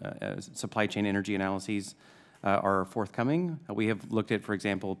supply chain energy analyses are forthcoming. We have looked at, for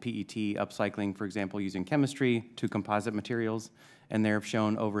example, PET upcycling, for example, using chemistry to composite materials, and they have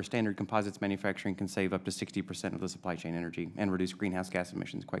shown over standard composites manufacturing can save up to 60% of the supply chain energy and reduce greenhouse gas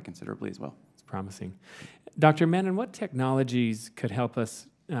emissions quite considerably as well. It's promising. Dr. Menon, what technologies could help us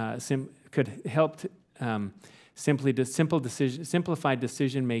simplify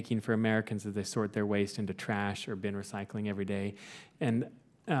decision making for Americans as they sort their waste into trash or bin recycling every day? And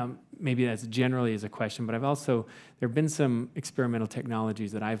maybe that's generally as a question, but there have been some experimental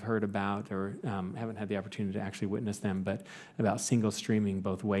technologies that I've heard about or haven't had the opportunity to actually witness them, but about single streaming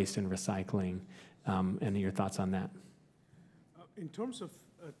both waste and recycling. And your thoughts on that? In terms of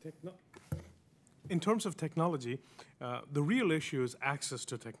technology, the real issue is access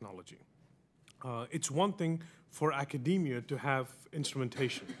to technology. It's one thing for academia to have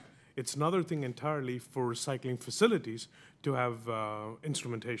instrumentation. It's another thing entirely for recycling facilities to have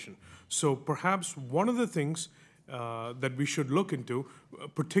instrumentation. So perhaps one of the things that we should look into,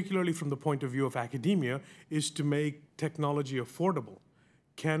 particularly from the point of view of academia, is to make technology affordable.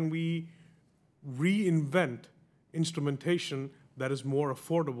 Can we reinvent instrumentation that is more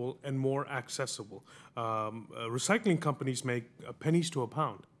affordable and more accessible? Recycling companies make pennies to a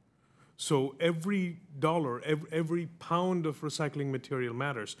pound. So every dollar, every pound of recycling material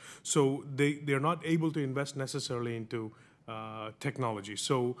matters. So they're not able to invest necessarily into technology.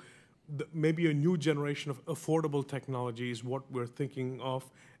 So maybe a new generation of affordable technology is what we're thinking of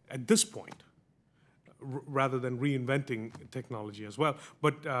at this point, rather than reinventing technology as well.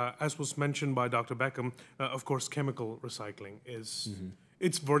 But as was mentioned by Dr. Beckham, of course, chemical recycling is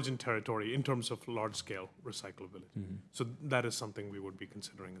it's virgin territory in terms of large-scale recyclability. So that is something we would be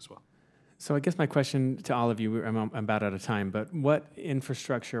considering as well. So I guess my question to all of you, I'm about out of time, but what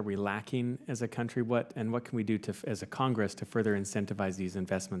infrastructure are we lacking as a country? What can we do as a Congress to further incentivize these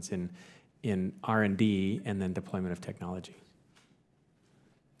investments in R&D and then deployment of technology?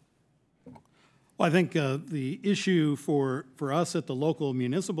 Well, I think the issue for us at the local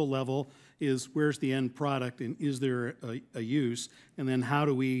municipal level is where's the end product and is there a use, and then how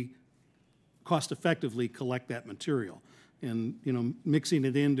do we cost effectively collect that material? And, you know, mixing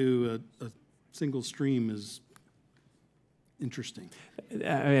it into a single stream is interesting.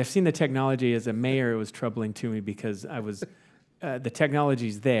 I've seen the technology as a mayor. It was troubling to me because the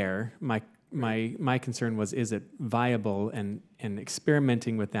technology's there. My concern was, is it viable? And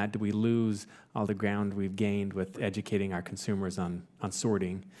experimenting with that, do we lose all the ground we've gained with educating our consumers on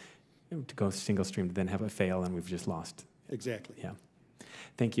sorting to go single stream to then have it fail and we've just lost? Exactly. Yeah.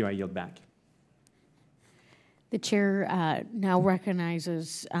 Thank you. I yield back. The chair now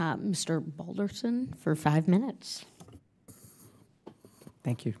recognizes Mr. Balderson for 5 minutes.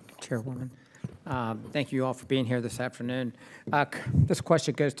 Thank you, Chairwoman. Thank you all for being here this afternoon. This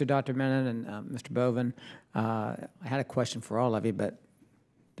question goes to Dr. Menon and Mr. Boven. I had a question for all of you, but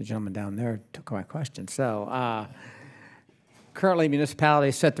the gentleman down there took my question. So currently,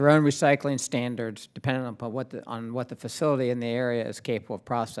 municipalities set their own recycling standards depending upon what the facility in the area is capable of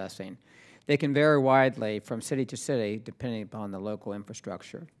processing. They can vary widely from city to city depending upon the local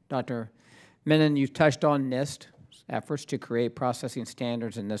infrastructure. Dr. Menon, you've touched on NIST efforts to create processing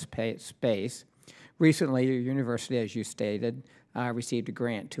standards in this space. Recently, your university, as you stated, received a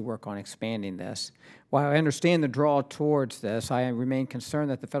grant to work on expanding this. While I understand the draw towards this, I remain concerned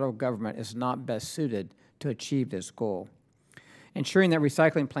that the federal government is not best suited to achieve this goal. Ensuring that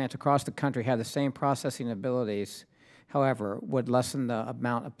recycling plants across the country have the same processing abilities, however, would lessen the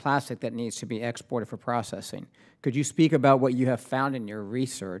amount of plastic that needs to be exported for processing. Could you speak about what you have found in your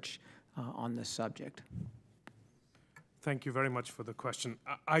research on this subject? Thank you very much for the question.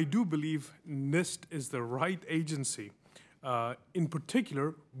 I do believe NIST is the right agency. In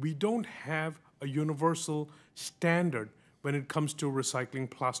particular, we don't have a universal standard when it comes to recycling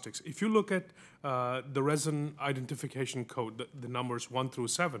plastics. If you look at the resin identification code, the numbers 1 through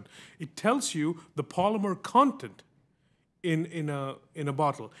 7, it tells you the polymer content in a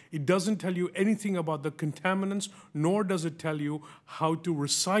bottle. It doesn't tell you anything about the contaminants, nor does it tell you how to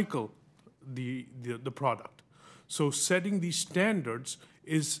recycle the product. So setting these standards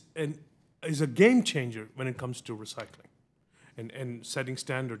is a game changer when it comes to recycling. And setting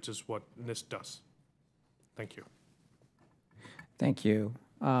standards is what NIST does. Thank you. Thank you.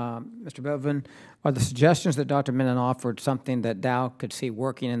 Mr. Boven, are the suggestions that Dr. Menon offered something that Dow could see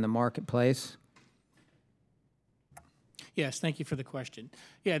working in the marketplace? Yes, thank you for the question.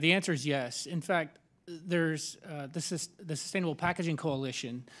 Yeah, the answer is yes. In fact, there's the Sustainable Packaging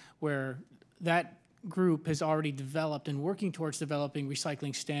Coalition, where that group has already developed and working towards developing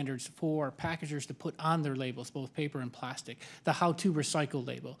recycling standards for packagers to put on their labels, both paper and plastic, the how-to recycle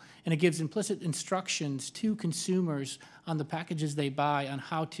label. And it gives implicit instructions to consumers on the packages they buy on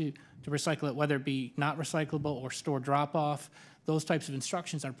how to recycle it, whether it be not recyclable or store drop-off. Those types of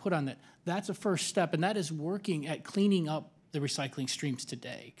instructions are put on that. That's a first step, and that is working at cleaning up the recycling streams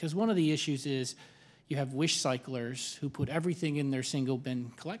today. Because one of the issues is you have wish cyclers who put everything in their single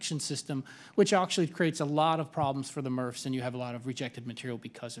bin collection system, which actually creates a lot of problems for the MRFs, and you have a lot of rejected material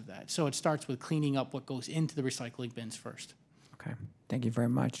because of that. So it starts with cleaning up what goes into the recycling bins first. Okay, Thank you very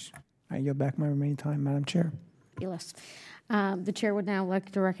much. I yield back my remaining time, Madam Chair. Fabulous. The chair would now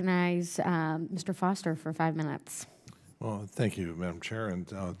like to recognize Mr. Foster for 5 minutes. Well, thank you, Madam Chair, and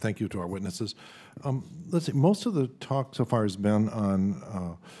thank you to our witnesses. Let's see, most of the talk so far has been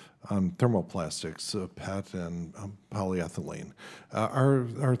on thermoplastics, PET and polyethylene.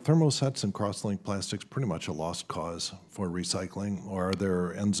 Are thermosets and cross-linked plastics pretty much a lost cause for recycling, or are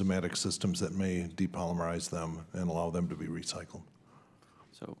there enzymatic systems that may depolymerize them and allow them to be recycled?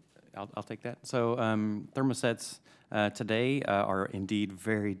 So I'll take that. So thermosets today are indeed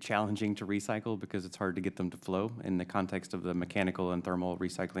very challenging to recycle because it's hard to get them to flow in the context of the mechanical and thermal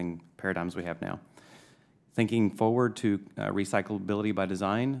recycling paradigms we have now. Thinking forward to recyclability by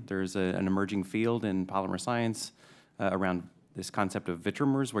design, there's an emerging field in polymer science around this concept of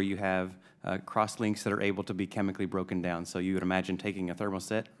vitrimers, where you have cross-links that are able to be chemically broken down. So you would imagine taking a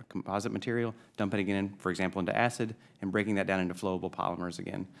thermoset, a composite material, dumping it in, for example, into acid, and breaking that down into flowable polymers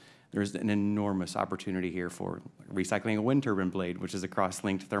again. There's an enormous opportunity here for recycling a wind turbine blade, which is a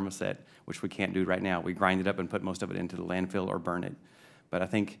cross-linked thermoset, which we can't do right now. We grind it up and put most of it into the landfill or burn it. But I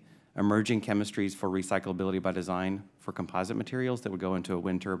think emerging chemistries for recyclability by design for composite materials that would go into a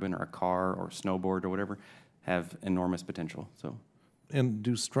wind turbine or a car or snowboard or whatever have enormous potential. So, and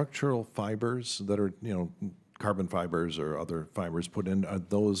do structural fibers that are, carbon fibers or other fibers put in,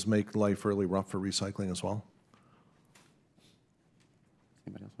 those make life really rough for recycling as well?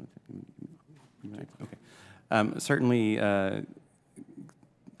 Anybody else want to? Okay. Certainly,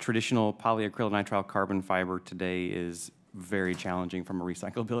 traditional polyacrylonitrile carbon fiber today is very challenging from a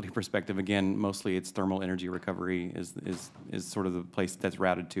recyclability perspective. Again, mostly it's thermal energy recovery is sort of the place that's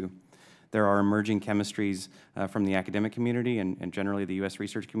routed to. There are emerging chemistries from the academic community and generally the U.S.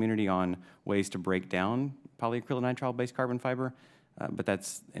 research community on ways to break down polyacrylonitrile-based carbon fiber, but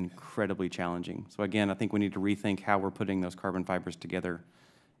that's incredibly challenging. So again, I think we need to rethink how we're putting those carbon fibers together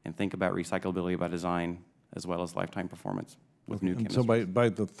and think about recyclability by design as well as lifetime performance with new chemistries. So by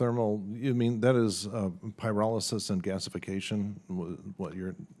the thermal, you mean that is pyrolysis and gasification, what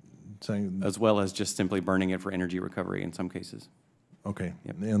you're saying? As well as just simply burning it for energy recovery in some cases. Okay.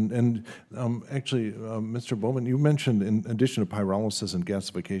 Yep. And actually, Mr. Boven, you mentioned in addition to pyrolysis and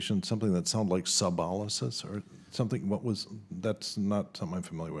gasification, something that sounded like subolysis or something. That's not something I'm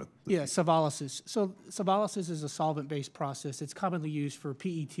familiar with. Yeah, subolysis. So subolysis is a solvent-based process. It's commonly used for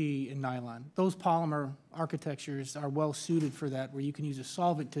PET and nylon. Those polymer architectures are well suited for that, where you can use a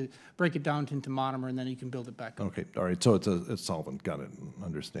solvent to break it down into monomer, and then you can build it back up. Okay, all right, so it's a solvent, got it,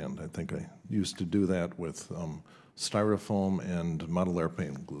 understand. I think I used to do that with styrofoam and model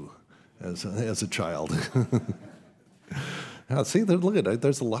airplane glue as a child. Now, see, look at it.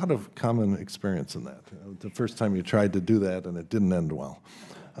 There's a lot of common experience in that. The first time you tried to do that and it didn't end well.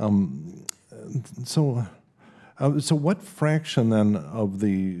 So what fraction then of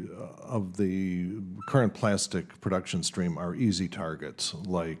the current plastic production stream are easy targets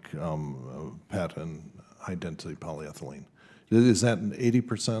like PET and high-density polyethylene? Is that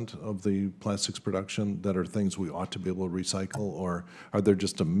 80% of the plastics production that are things we ought to be able to recycle, or are there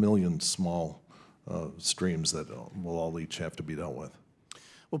just a million small streams that will all each have to be dealt with?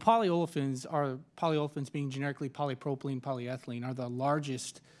 Well, polyolefins being generically polypropylene, polyethylene, are the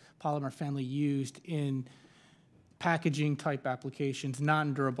largest polymer family used in packaging type applications,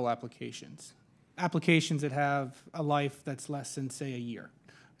 non-durable applications that have a life that's less than, say, a year.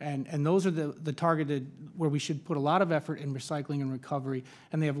 And those are the targeted where we should put a lot of effort in recycling and recovery,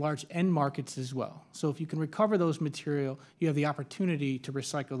 and they have large end markets as well. So if you can recover those material, you have the opportunity to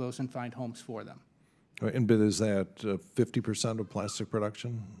recycle those and find homes for them. But is that 50% of plastic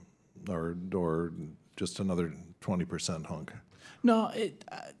production, or just another 20% hunk? No,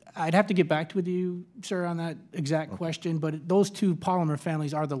 I'd have to get back with you, sir, on that exact question, but those two polymer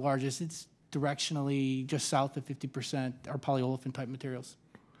families are the largest. It's directionally just south of 50% are polyolefin type materials.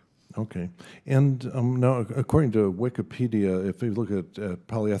 Okay. And now, according to Wikipedia, if you look at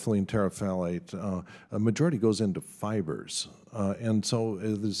polyethylene terephthalate, a majority goes into fibers. And so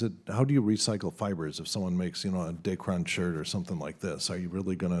how do you recycle fibers if someone makes, a Dacron shirt or something like this? Are you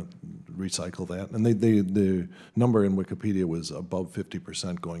really going to recycle that? And the number in Wikipedia was above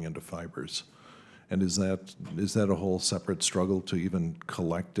 50% going into fibers. And is that a whole separate struggle to even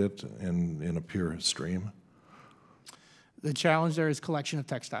collect it in a pure stream? The challenge there is collection of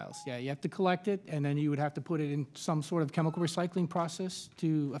textiles. Yeah, you have to collect it, and then you would have to put it in some sort of chemical recycling process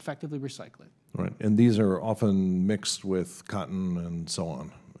to effectively recycle it. Right, and these are often mixed with cotton and so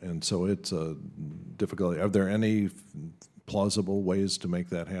on. And so it's a difficulty. Are there any plausible ways to make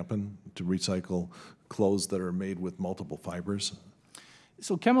that happen, to recycle clothes that are made with multiple fibers?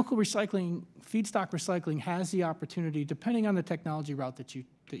 So chemical recycling, feedstock recycling has the opportunity, depending on the technology route that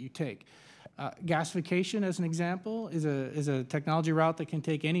you take. Gasification, as an example, is a technology route that can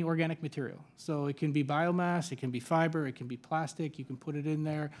take any organic material. So it can be biomass, it can be fiber, it can be plastic. You can put it in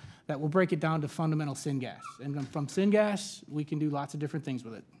there. That will break it down to fundamental syngas. And from syngas, we can do lots of different things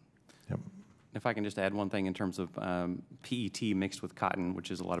with it. Yep. If I can just add one thing in terms of PET mixed with cotton,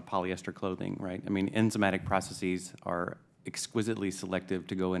 which is a lot of polyester clothing, right? I mean, enzymatic processes are exquisitely selective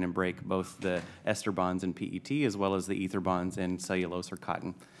to go in and break both the ester bonds in PET as well as the ether bonds in cellulose or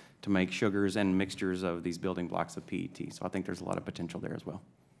cotton to make sugars and mixtures of these building blocks of PET. So I think there's a lot of potential there as well.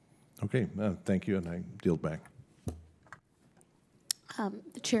 Okay, thank you, and I yield back.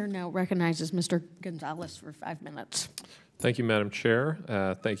 The chair now recognizes Mr. Gonzalez for 5 minutes. Thank you, Madam Chair.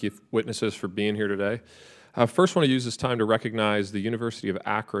 Thank you, witnesses, for being here today. First, want to use this time to recognize the University of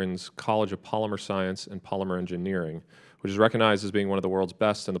Akron's College of Polymer Science and Polymer Engineering, which is recognized as being one of the world's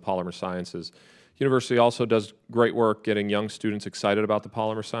best in the polymer sciences. University also does great work getting young students excited about the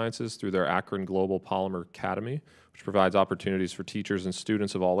polymer sciences through their Akron Global Polymer Academy, which provides opportunities for teachers and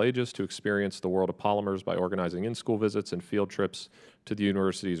students of all ages to experience the world of polymers by organizing in-school visits and field trips to the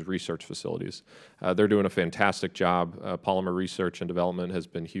university's research facilities. They're doing a fantastic job. Polymer research and development has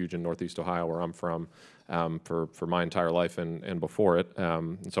been huge in Northeast Ohio, where I'm from, for my entire life and before it,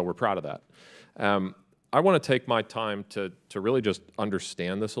 and so we're proud of that. I want to take my time to really just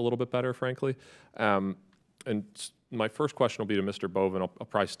understand this a little bit better, frankly. And my first question will be to Mr. Boven. I'll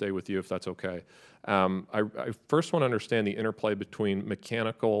probably stay with you if that's okay. I first want to understand the interplay between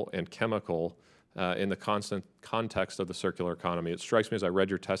mechanical and chemical in the constant context of the circular economy. It strikes me as I read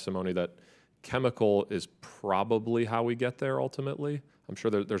your testimony that chemical is probably how we get there ultimately. I'm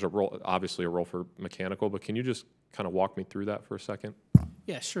sure there's a role, obviously a role for mechanical, but can you just kind of walk me through that for a second?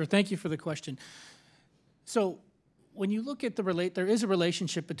 Yeah, sure. Thank you for the question. So when you look at there is a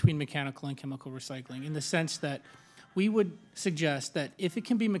relationship between mechanical and chemical recycling in the sense that we would suggest that if it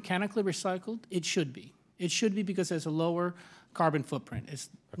can be mechanically recycled, it should be. It should be because it has a lower carbon footprint. It's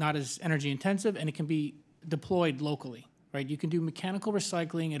not as energy intensive, and it can be deployed locally, right? You can do mechanical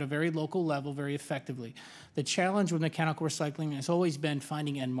recycling at a very local level very effectively. The challenge with mechanical recycling has always been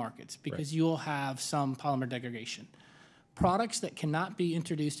finding end markets because you'll have some polymer degradation. Products that cannot be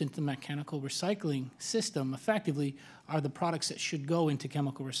introduced into the mechanical recycling system effectively are the products that should go into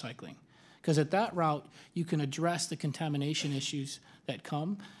chemical recycling. Because at that route, you can address the contamination issues that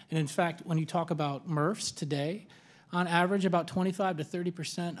come. And in fact, when you talk about MRFs today, on average, about 25 to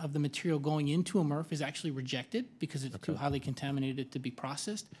 30% of the material going into a MRF is actually rejected because it's too highly contaminated to be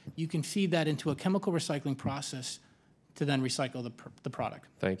processed. You can feed that into a chemical recycling process to then recycle the product.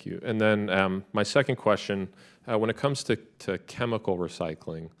 Thank you. And then my second question, when it comes to chemical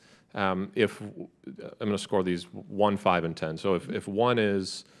recycling, if I'm going to score these 1, 5, and 10. So if 1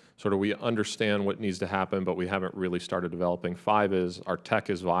 is sort of we understand what needs to happen, but we haven't really started developing. 5 is our tech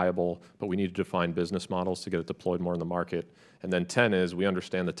is viable, but we need to define business models to get it deployed more in the market. And then 10 is we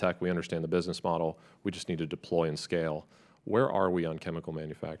understand the tech, we understand the business model, we just need to deploy and scale. Where are we on chemical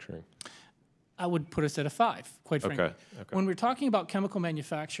manufacturing? I would put us at a 5, quite frankly. Okay. When we're talking about chemical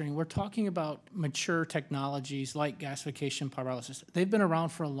manufacturing, we're talking about mature technologies like gasification, pyrolysis. They've been around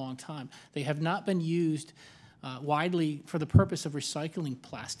for a long time. They have not been used widely for the purpose of recycling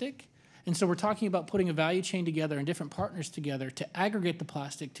plastic. And so we're talking about putting a value chain together and different partners together to aggregate the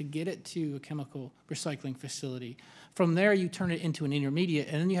plastic to get it to a chemical recycling facility. From there, you turn it into an intermediate,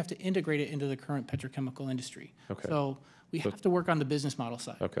 and then you have to integrate it into the current petrochemical industry. Okay. So we have to work on the business model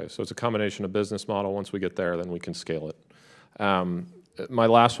side. Okay, so it's a combination of business model. Once we get there, then we can scale it. My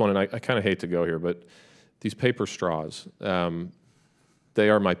last one, and I kind of hate to go here, but these paper straws, they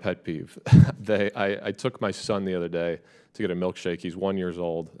are my pet peeve. I took my son the other day to get a milkshake. He's 1 year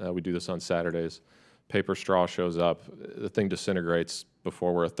old. We do this on Saturdays. Paper straw shows up. The thing disintegrates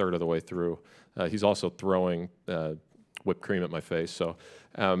before we're a third of the way through. He's also throwing whipped cream at my face. So,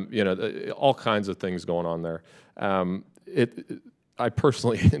 you know, all kinds of things going on there. I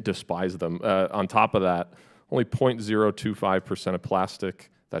personally despise them. On top of that, only 0.025% of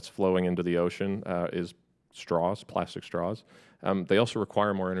plastic that's flowing into the ocean is straws, plastic straws. They also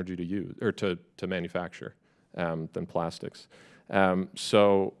require more energy to use or to manufacture than plastics.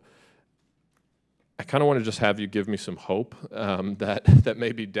 So I kind of want to just have you give me some hope that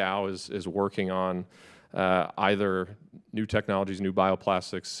maybe Dow is working on either new technologies, new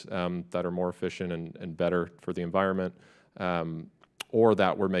bioplastics that are more efficient and better for the environment, or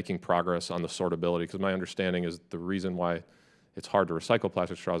that we're making progress on the sortability. Because my understanding is the reason why it's hard to recycle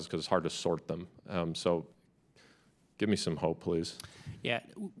plastic straws is because it's hard to sort them. So give me some hope, please. Yeah,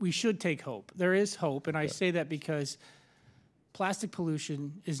 we should take hope. There is hope, and I say that because plastic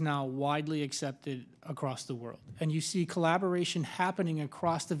pollution is now widely accepted across the world. And you see collaboration happening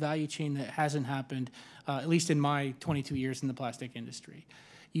across the value chain that hasn't happened, at least in my 22 years in the plastic industry.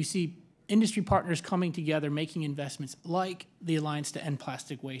 You see industry partners coming together, making investments like the Alliance to End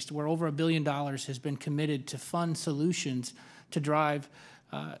Plastic Waste, where over $1 billion has been committed to fund solutions to drive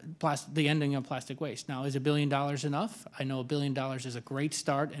the ending of plastic waste. Now, is $1 billion enough? I know $1 billion is a great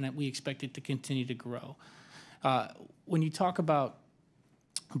start, and we expect it to continue to grow. When you talk about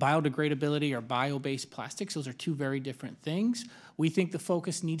biodegradability or bio-based plastics, those are two very different things. We think the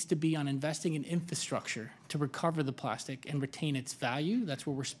focus needs to be on investing in infrastructure to recover the plastic and retain its value. That's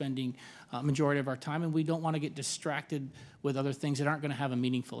where we're spending a majority of our time, and we don't want to get distracted with other things that aren't going to have a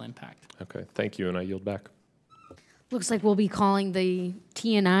meaningful impact. Okay, thank you, and I yield back. Looks like we'll be calling the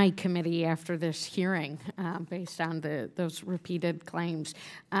T&I committee after this hearing based on those repeated claims.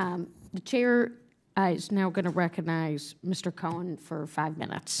 The chair is now going to recognize Mr. Cohen for 5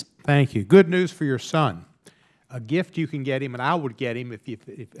 minutes. Thank you. Good news for your son. A gift you can get him, and I would get him if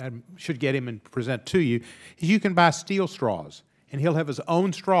I should get him and present to you, is you can buy steel straws, and he'll have his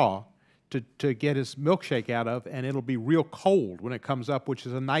own straw to get his milkshake out of, and it'll be real cold when it comes up, which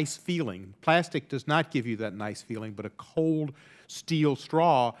is a nice feeling. Plastic does not give you that nice feeling, but a cold steel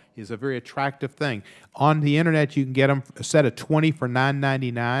straw is a very attractive thing. On the internet, you can get them a set of 20 for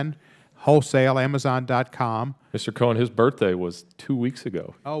 $9.99, wholesale, Amazon.com. Mr. Cohen, his birthday was 2 weeks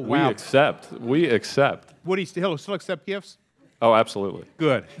ago. Oh, wow. We accept. Would he still accept gifts? Oh, absolutely.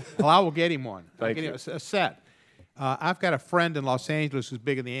 Good. Well, I will get him one. Thank you. A set. I've got a friend in Los Angeles who's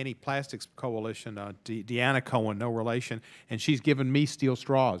big in the Anti-Plastics Coalition, Deanna Cohen, no relation, and she's given me steel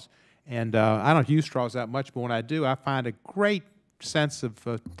straws. And I don't use straws that much, but when I do, I find a great sense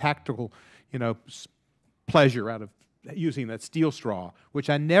of tactical, pleasure out of using that steel straw, which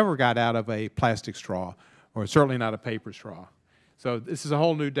I never got out of a plastic straw, or certainly not a paper straw. So this is a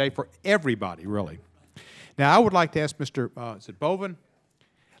whole new day for everybody, really. Now, I would like to ask Mr. Is it Boven?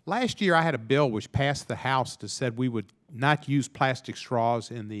 Last year, I had a bill which passed the House that said we would not use plastic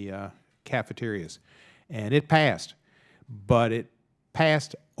straws in the cafeterias, and it passed. But it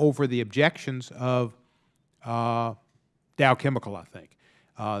passed over the objections of Dow Chemical, I think.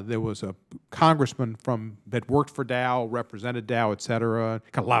 There was a congressman that worked for Dow, represented Dow, et cetera,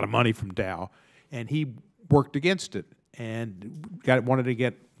 got a lot of money from Dow, and he worked against it and wanted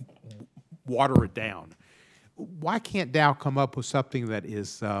to water it down. Why can't Dow come up with something that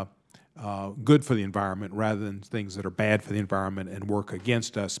is good for the environment rather than things that are bad for the environment and work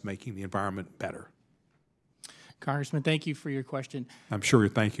against us making the environment better? Congressman, thank you for your question. I'm sure your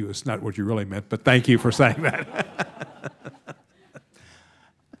thank you is not what you really meant, but thank you for saying that.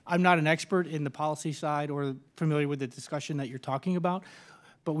 I'm not an expert in the policy side or familiar with the discussion that you're talking about,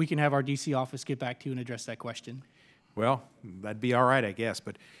 but we can have our D.C. office get back to you and address that question. Well, that'd be all right, I guess.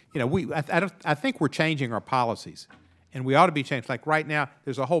 But I think we're changing our policies, and we ought to be changed. Like right now,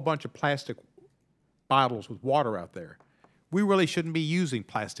 there's a whole bunch of plastic bottles with water out there. We really shouldn't be using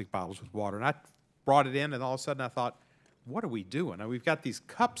plastic bottles with water. And I brought it in, and all of a sudden I thought, what are we doing? Now, we've got these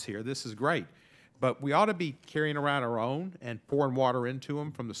cups here. This is great. But we ought to be carrying around our own and pouring water into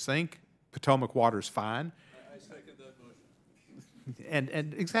them from the sink. Potomac water's fine. I second that motion.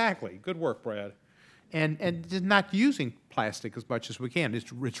 And exactly. Good work, Brad. And just not using plastic as much as we can.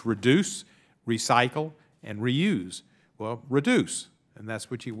 It's reduce, recycle, and reuse. Well, reduce, and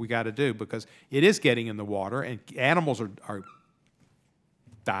that's what we got to do because it is getting in the water, and animals are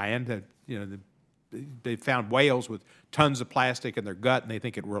dying. They found whales with tons of plastic in their gut, and they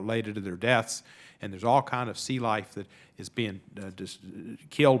think it related to their deaths. And there's all kind of sea life that is being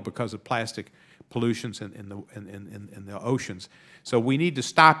killed because of plastic pollutions in the oceans. So we need to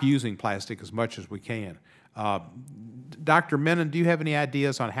stop using plastic as much as we can. Dr. Menon, do you have any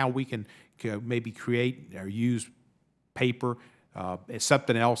ideas on how we can maybe create or use paper as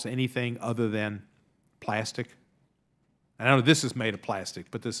something else, anything other than plastic? I know this is made of plastic,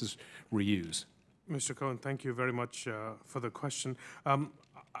 but this is reuse. Mr. Cohen, thank you very much for the question.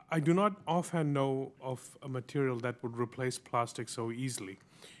 I do not offhand know of a material that would replace plastic so easily.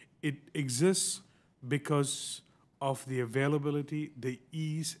 It exists because of the availability, the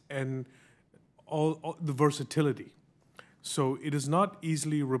ease, and all the versatility. So it is not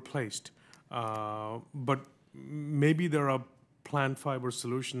easily replaced, but maybe there are plant fiber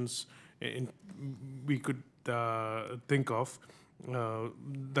solutions we could think of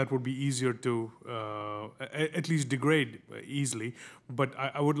that would be easier to at least degrade easily. But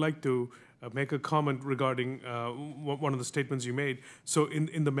I would like to make a comment regarding one of the statements you made. So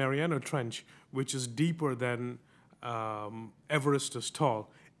in the Mariana Trench, which is deeper than Everest is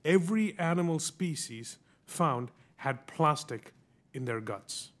tall, every animal species found had plastic in their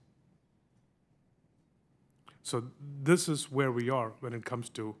guts. So this is where we are when it comes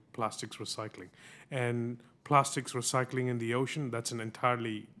to plastics recycling. And plastics recycling in the ocean, that's an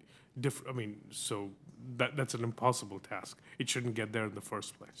entirely different, I mean, so that's an impossible task. It shouldn't get there in the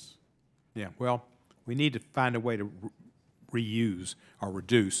first place. Yeah, well, we need to find a way to reuse or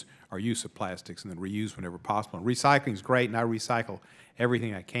reduce our use of plastics and then reuse whenever possible. And recycling is great, and I recycle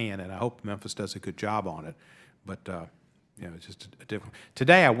everything I can, and I hope Memphis does a good job on it. But, you know, it's just a different.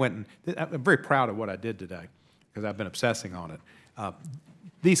 Today I went and, I'm very proud of what I did today because I've been obsessing on it.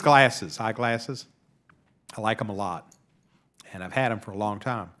 These glasses, eyeglasses, I like them a lot, and I've had them for a long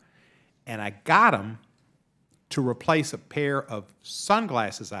time. And I got them to replace a pair of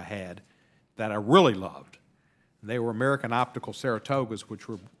sunglasses I had that I really loved. They were American Optical Saratogas, which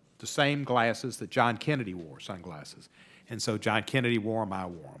were the same glasses that John Kennedy wore, sunglasses. And so John Kennedy wore them, I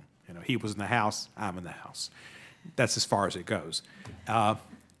wore them. You know, he was in the house, I'm in the house. That's as far as it goes.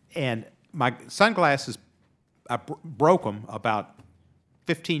 And my sunglasses, I broke them about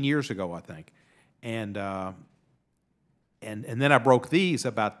 15 years ago, I think. And then I broke these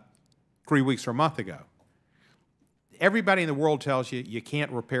about 3 weeks or a month ago. Everybody in the world tells you you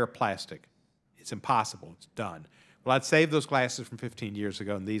can't repair plastic. It's impossible. It's done. Well, I'd saved those glasses from 15 years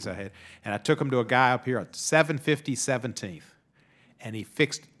ago, and these I had, and I took them to a guy up here at 750 17th, and he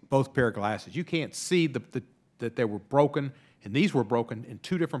fixed both pair of glasses. You can't see that they were broken, and these were broken in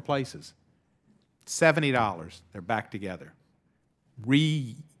 2 different places. $70. They're back together.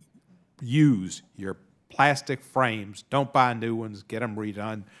 Reuse your plastic frames. Don't buy new ones. Get them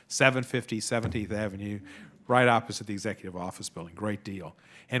redone. 750 17th Avenue, right opposite the Executive Office Building. Great deal.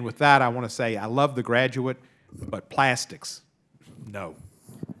 And with that, I want to say I love the graduate, but plastics, no.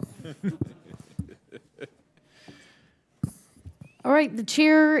 All right, the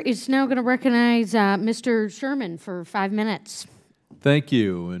chair is now going to recognize Mr. Sherman for 5 minutes. Thank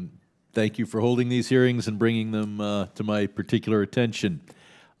you, and thank you for holding these hearings and bringing them to my particular attention.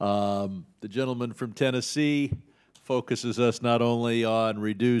 The gentleman from Tennessee focuses us not only on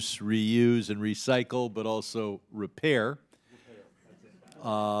reduce, reuse, and recycle, but also repair.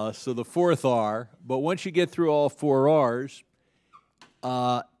 So the 4th R, but once you get through all 4 R's,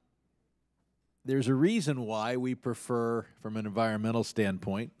 there's a reason why we prefer, from an environmental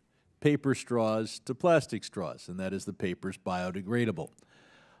standpoint, paper straws to plastic straws, and that is the paper's biodegradable.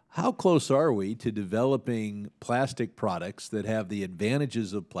 How close are we to developing plastic products that have the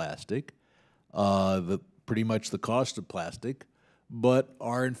advantages of plastic, pretty much the cost of plastic, but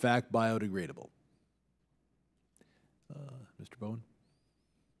are in fact biodegradable? Mr. Bowen?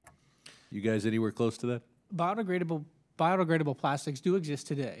 You guys anywhere close to that? Biodegradable plastics do exist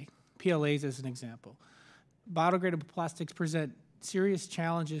today. PLAs as an example. Biodegradable plastics present serious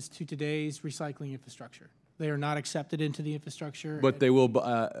challenges to today's recycling infrastructure. They are not accepted into the infrastructure. But they will,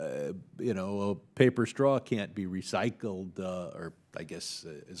 you know, a paper straw can't be recycled, or I guess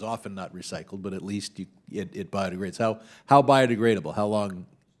is often not recycled, but at least it biodegrades. How biodegradable? How long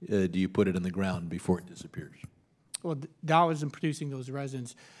do you put it in the ground before it disappears? Well, Dow isn't producing those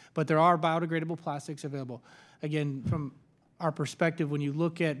resins, but there are biodegradable plastics available. Again, from our perspective, when you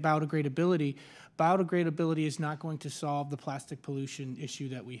look at biodegradability, biodegradability is not going to solve the plastic pollution issue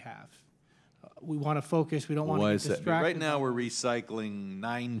that we have. We want to focus. We don't want to get distracted. Right now we're recycling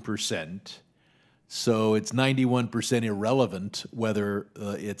 9%, so it's 91% irrelevant whether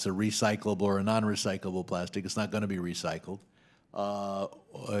it's a recyclable or a non-recyclable plastic. It's not going to be recycled.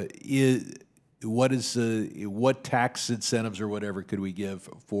 What tax incentives or whatever could we give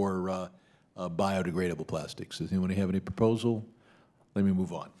for biodegradable plastics? Does anyone have any proposal? Let me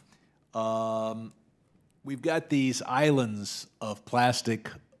move on. We've got these islands of plastic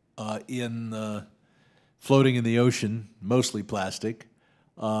floating in the ocean, mostly plastic.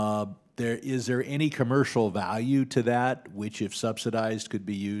 Is there any commercial value to that, which, if subsidized, could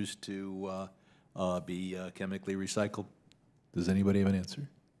be used to be chemically recycled? Does anybody have an answer?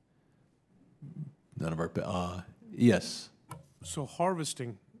 None of our. Yes. So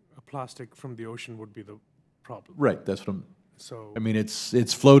harvesting a plastic from the ocean would be the problem. Right. That's what I'm. So I mean,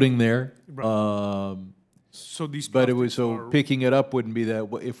 it's floating there. Right. So these. But it was picking it up wouldn't be that.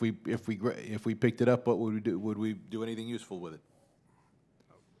 If we picked it up, what would we do? Would we do anything useful with it?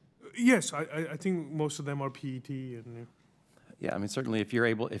 Yes, I think most of them are PET and. Yeah, I mean, certainly if you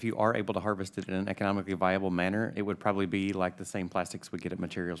are able to harvest it in an economically viable manner, it would probably be like the same plastics we get at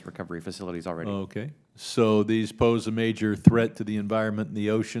materials recovery facilities already. Okay. So these pose a major threat to the environment in the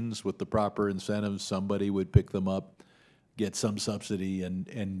oceans. With the proper incentives, somebody would pick them up, get some subsidy,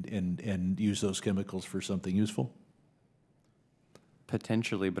 and use those chemicals for something useful?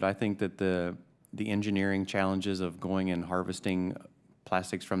 Potentially, but I think that the the engineering challenges of going and harvesting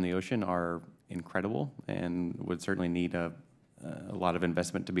plastics from the ocean are incredible and would certainly need a lot of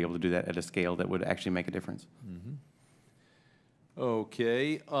investment to be able to do that at a scale that would actually make a difference.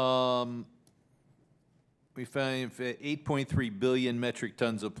 Okay. We found 8.3 billion metric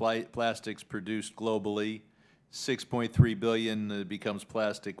tons of plastics produced globally. 6.3 billion becomes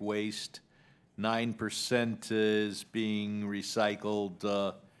plastic waste. 9% is being recycled.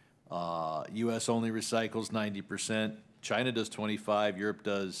 U.S. only recycles 90%. China does 25. Europe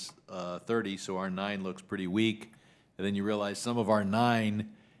does 30. So our 9 looks pretty weak. And then you realize some of our 9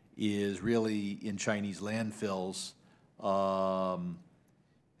 is really in Chinese landfills.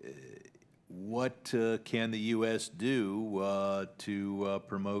 What can the U.S. do to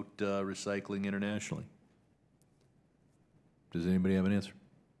promote recycling internationally? Does anybody have an answer?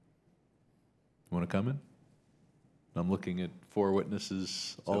 Want to comment? I'm looking at 4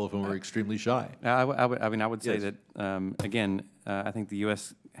 witnesses, all of whom are extremely shy. I would say that, again, I think the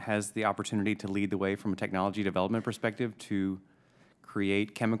U.S. has the opportunity to lead the way from a technology development perspective to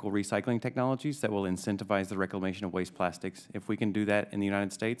create chemical recycling technologies that will incentivize the reclamation of waste plastics. If we can do that in the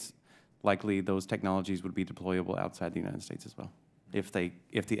United States, likely those technologies would be deployable outside the United States as well, if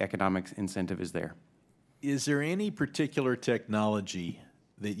the economic incentive is there. Is there any particular technology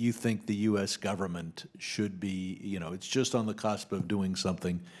that you think the U.S. government should be, it's just on the cusp of doing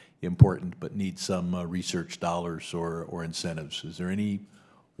something important but needs some research dollars or incentives? Is there any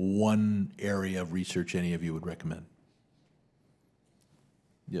one area of research any of you would recommend?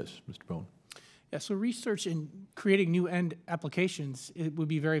 Yes, Mr. Bowen. Yeah, so research in creating new end applications, it would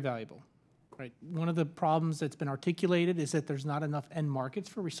be very valuable. Right. One of the problems that's been articulated is that there's not enough end markets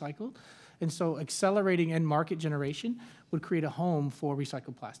for recycled. And so accelerating end market generation would create a home for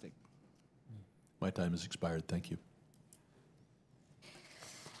recycled plastic. My time has expired. Thank you.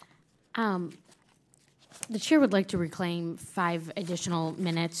 The chair would like to reclaim 5 additional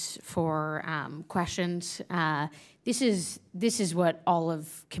minutes for questions. This is what all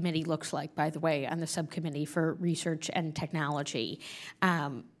of committee looks like, by the way, on the subcommittee for research and technology.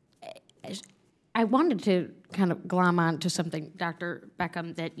 I wanted to kind of glom on to something, Dr.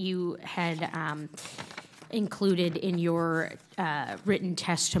 Beckham, that you had included in your written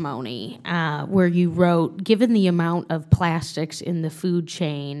testimony, where you wrote, given the amount of plastics in the food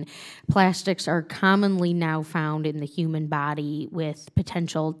chain, plastics are commonly now found in the human body with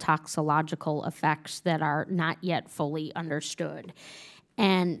potential toxicological effects that are not yet fully understood.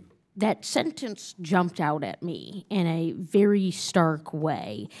 And that sentence jumped out at me in a very stark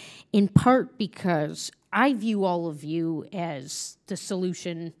way, in part because I view all of you as the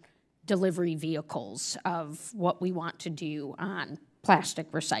solution delivery vehicles of what we want to do on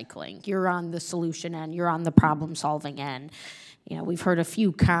plastic recycling. You're on the solution end, you're on the problem-solving end. We've heard a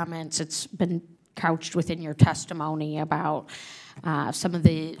few comments, it's been couched within your testimony about some of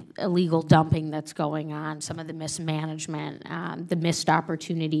the illegal dumping that's going on, some of the mismanagement, the missed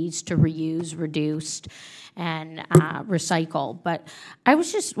opportunities to reuse, reduce, and recycle. But I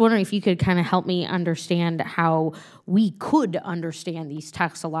was just wondering if you could kind of help me understand how we could understand these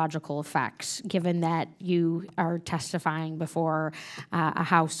toxicological effects, given that you are testifying before a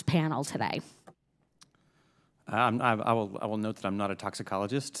House panel today. I will note that I'm not a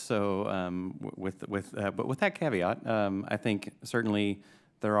toxicologist, so but with that caveat, I think certainly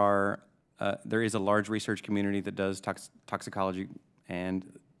there is a large research community that does toxicology, and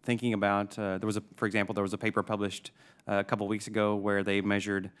thinking about for example, there was a paper published a couple weeks ago where they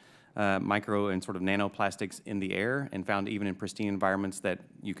measured micro and sort of nanoplastics in the air and found even in pristine environments that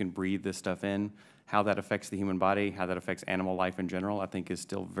you can breathe this stuff in. How that affects the human body, how that affects animal life in general, I think is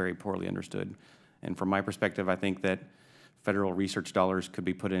still very poorly understood. And from my perspective, I think that federal research dollars could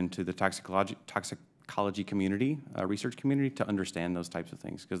be put into the toxicology community, research community, to understand those types of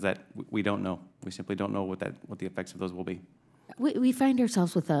things, because that we don't know. We simply don't know what the effects of those will be. We find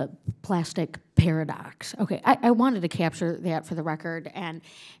ourselves with a plastic paradox. Okay, I wanted to capture that for the record, and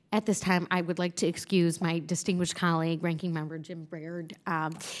at this time, I would like to excuse my distinguished colleague, Ranking Member Jim Baird,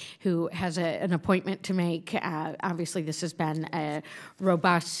 who has an appointment to make. Obviously, this has been a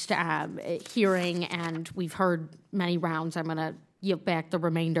robust hearing, and we've heard many rounds. I'm going to yield back the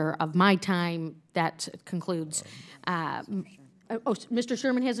remainder of my time. That concludes. Mr.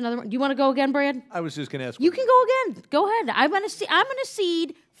 Sherman has another one. Do you want to go again, Brad? I was just going to ask. You can go again. Go ahead. I'm going to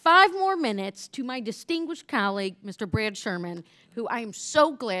cede 5 more minutes to my distinguished colleague, Mr. Brad Sherman, who I am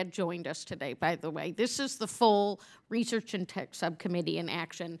so glad joined us today, by the way. This is the full Research and Tech Subcommittee in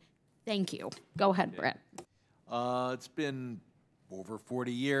action. Thank you. Go ahead, Brad. It's been over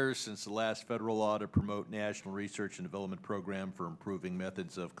 40 years since the last federal law to promote national research and development program for improving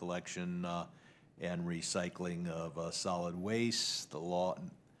methods of collection and recycling of solid waste. The law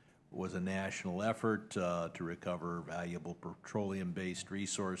was a national effort to recover valuable petroleum-based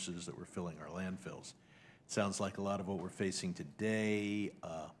resources that were filling our landfills. It sounds like a lot of what we're facing today,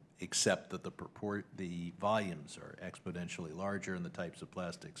 except that the volumes are exponentially larger and the types of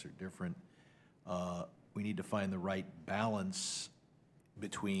plastics are different. We need to find the right balance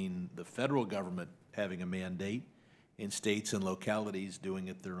between the federal government having a mandate and states and localities doing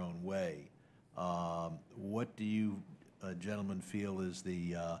it their own way. What do you gentlemen feel is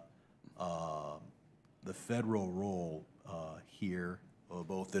the federal role here,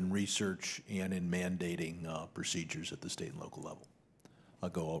 both in research and in mandating procedures at the state and local level? I'll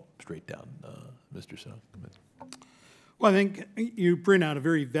go straight down, Mr. Sincock. Well, I think you bring out a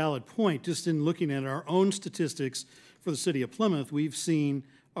very valid point. Just in looking at our own statistics for the city of Plymouth, we've seen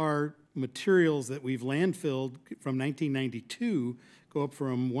our materials that we've landfilled from 1992 go up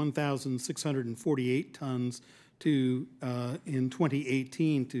from 1,648 tons to, in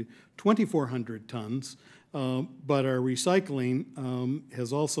 2018, to 2,400 tons. But our recycling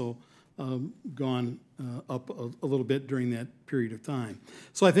has also gone up a little bit during that period of time.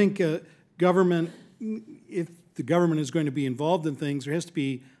 So I think government, if the government is going to be involved in things, there has to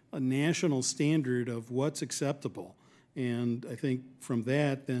be a national standard of what's acceptable. And I think from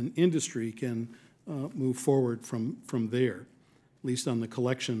that, then industry can move forward from there, at least on the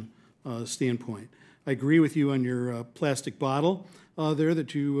collection standpoint. I agree with you on your plastic bottle there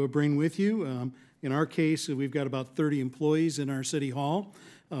that you bring with you. In our case, we've got about 30 employees in our city hall.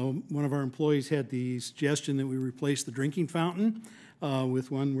 One of our employees had the suggestion that we replace the drinking fountain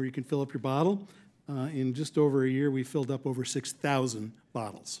with one where you can fill up your bottle. In just over a year, we filled up over 6,000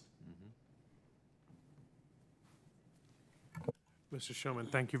 bottles. Mr. Sherman,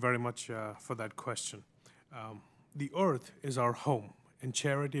 thank you very much for that question. The earth is our home, and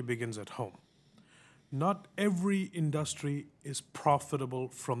charity begins at home. Not every industry is profitable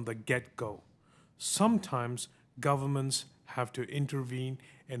from the get-go. Sometimes governments have to intervene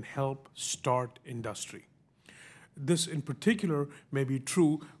and help start industry. This in particular may be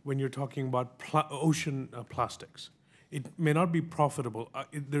true when you're talking about ocean plastics. It may not be profitable.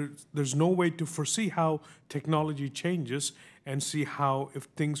 There's no way to foresee how technology changes and see how if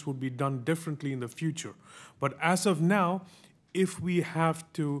things would be done differently in the future. But as of now, if we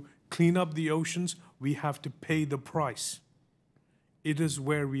have to clean up the oceans, we have to pay the price. It is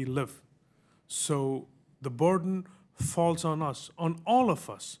where we live. So the burden falls on us, on all of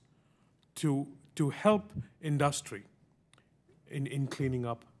us, to help industry in cleaning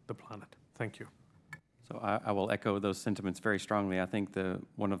up the planet. Thank you. So I will echo those sentiments very strongly. I think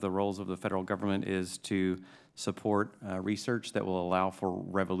one of the roles of the federal government is to support research that will allow for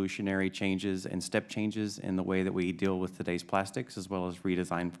revolutionary changes and step changes in the way that we deal with today's plastics, as well as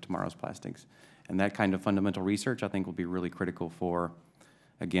redesign for tomorrow's plastics. And that kind of fundamental research, I think, will be really critical for,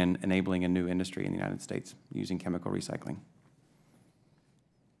 again, enabling a new industry in the United States using chemical recycling.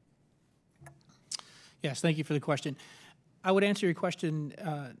 Yes, thank you for the question. I would answer your question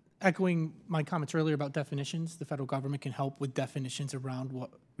echoing my comments earlier about definitions. The federal government can help with definitions around what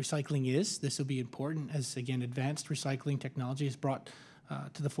recycling is. This will be important as, again, advanced recycling technology is brought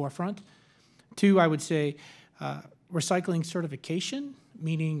to the forefront. Two, I would say recycling certification,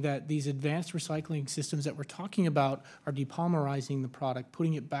 meaning that these advanced recycling systems that we're talking about are depolymerizing the product,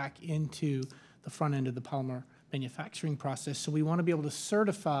 putting it back into the front end of the polymer manufacturing process. So we want to be able to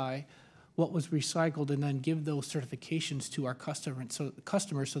certify what was recycled and then give those certifications to our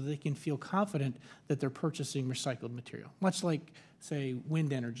customers so that they can feel confident that they're purchasing recycled material, much like, say,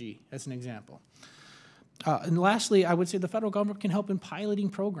 wind energy as an example. And lastly, I would say the federal government can help in piloting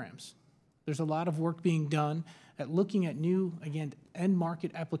programs. There's a lot of work being done at looking at new, again, end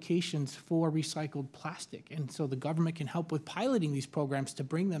market applications for recycled plastic. And so the government can help with piloting these programs to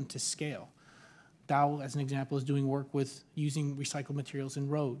bring them to scale. Dow, as an example, is doing work with using recycled materials in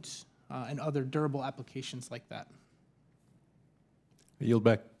roads and other durable applications like that. I yield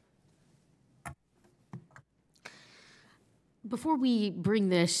back. Before we bring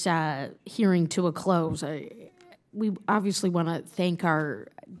this hearing to a close, we obviously want to thank our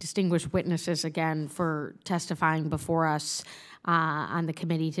distinguished witnesses again for testifying before us on the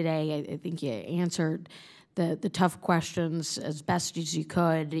committee today. I think you answered the tough questions as best as you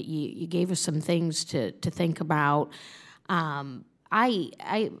could. You gave us some things to think about.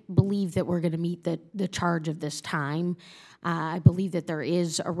 I believe that we're going to meet the charge of this time. I believe that there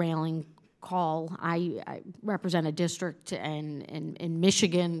is a rallying call. I represent a district in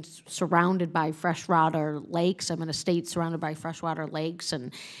Michigan surrounded by freshwater lakes. I'm in a state surrounded by freshwater lakes,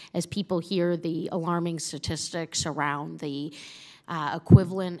 and as people hear the alarming statistics around the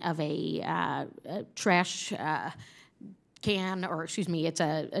equivalent of a trash can, or excuse me, it's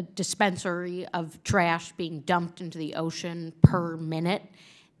a dispensary of trash being dumped into the ocean per minute.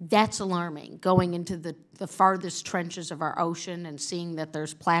 That's alarming, going into the farthest trenches of our ocean and seeing that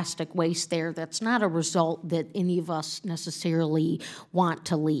there's plastic waste there. That's not a result that any of us necessarily want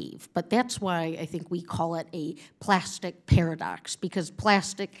to leave. But that's why I think we call it a plastic paradox, because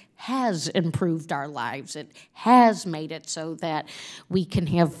plastic has improved our lives. It has made it so that we can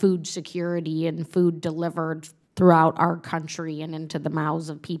have food security and food delivered throughout our country and into the mouths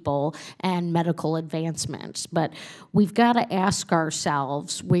of people, and medical advancements. But we've got to ask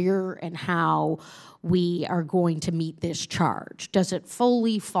ourselves where and how we are going to meet this charge. Does it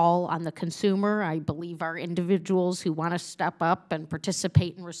fully fall on the consumer? I believe our individuals who want to step up and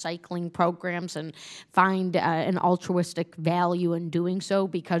participate in recycling programs and find an altruistic value in doing so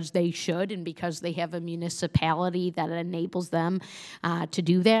because they should and because they have a municipality that enables them to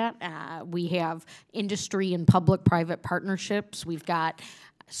do that. We have industry and public-private partnerships. We've got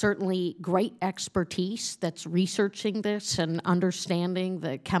certainly great expertise that's researching this and understanding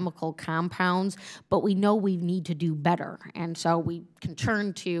the chemical compounds, but we know we need to do better. And so we can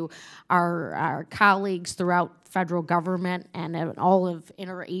turn to our colleagues throughout federal government and an all-of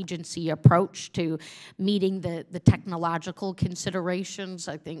interagency approach to meeting the technological considerations.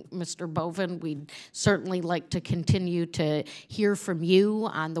 I think, Mr. Boven, we'd certainly like to continue to hear from you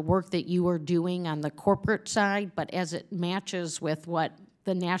on the work that you are doing on the corporate side, but as it matches with what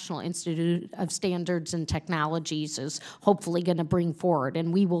the National Institute of Standards and Technologies is hopefully going to bring forward,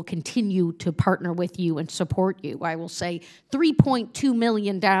 and we will continue to partner with you and support you. I will say $3.2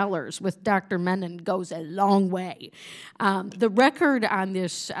 million with Dr. Menon goes a long way. The record on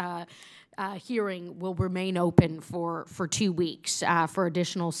this hearing will remain open for 2 weeks for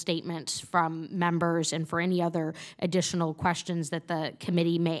additional statements from members and for any other additional questions that the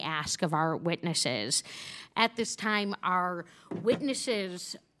committee may ask of our witnesses. At this time, our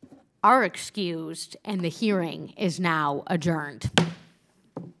witnesses are excused and the hearing is now adjourned.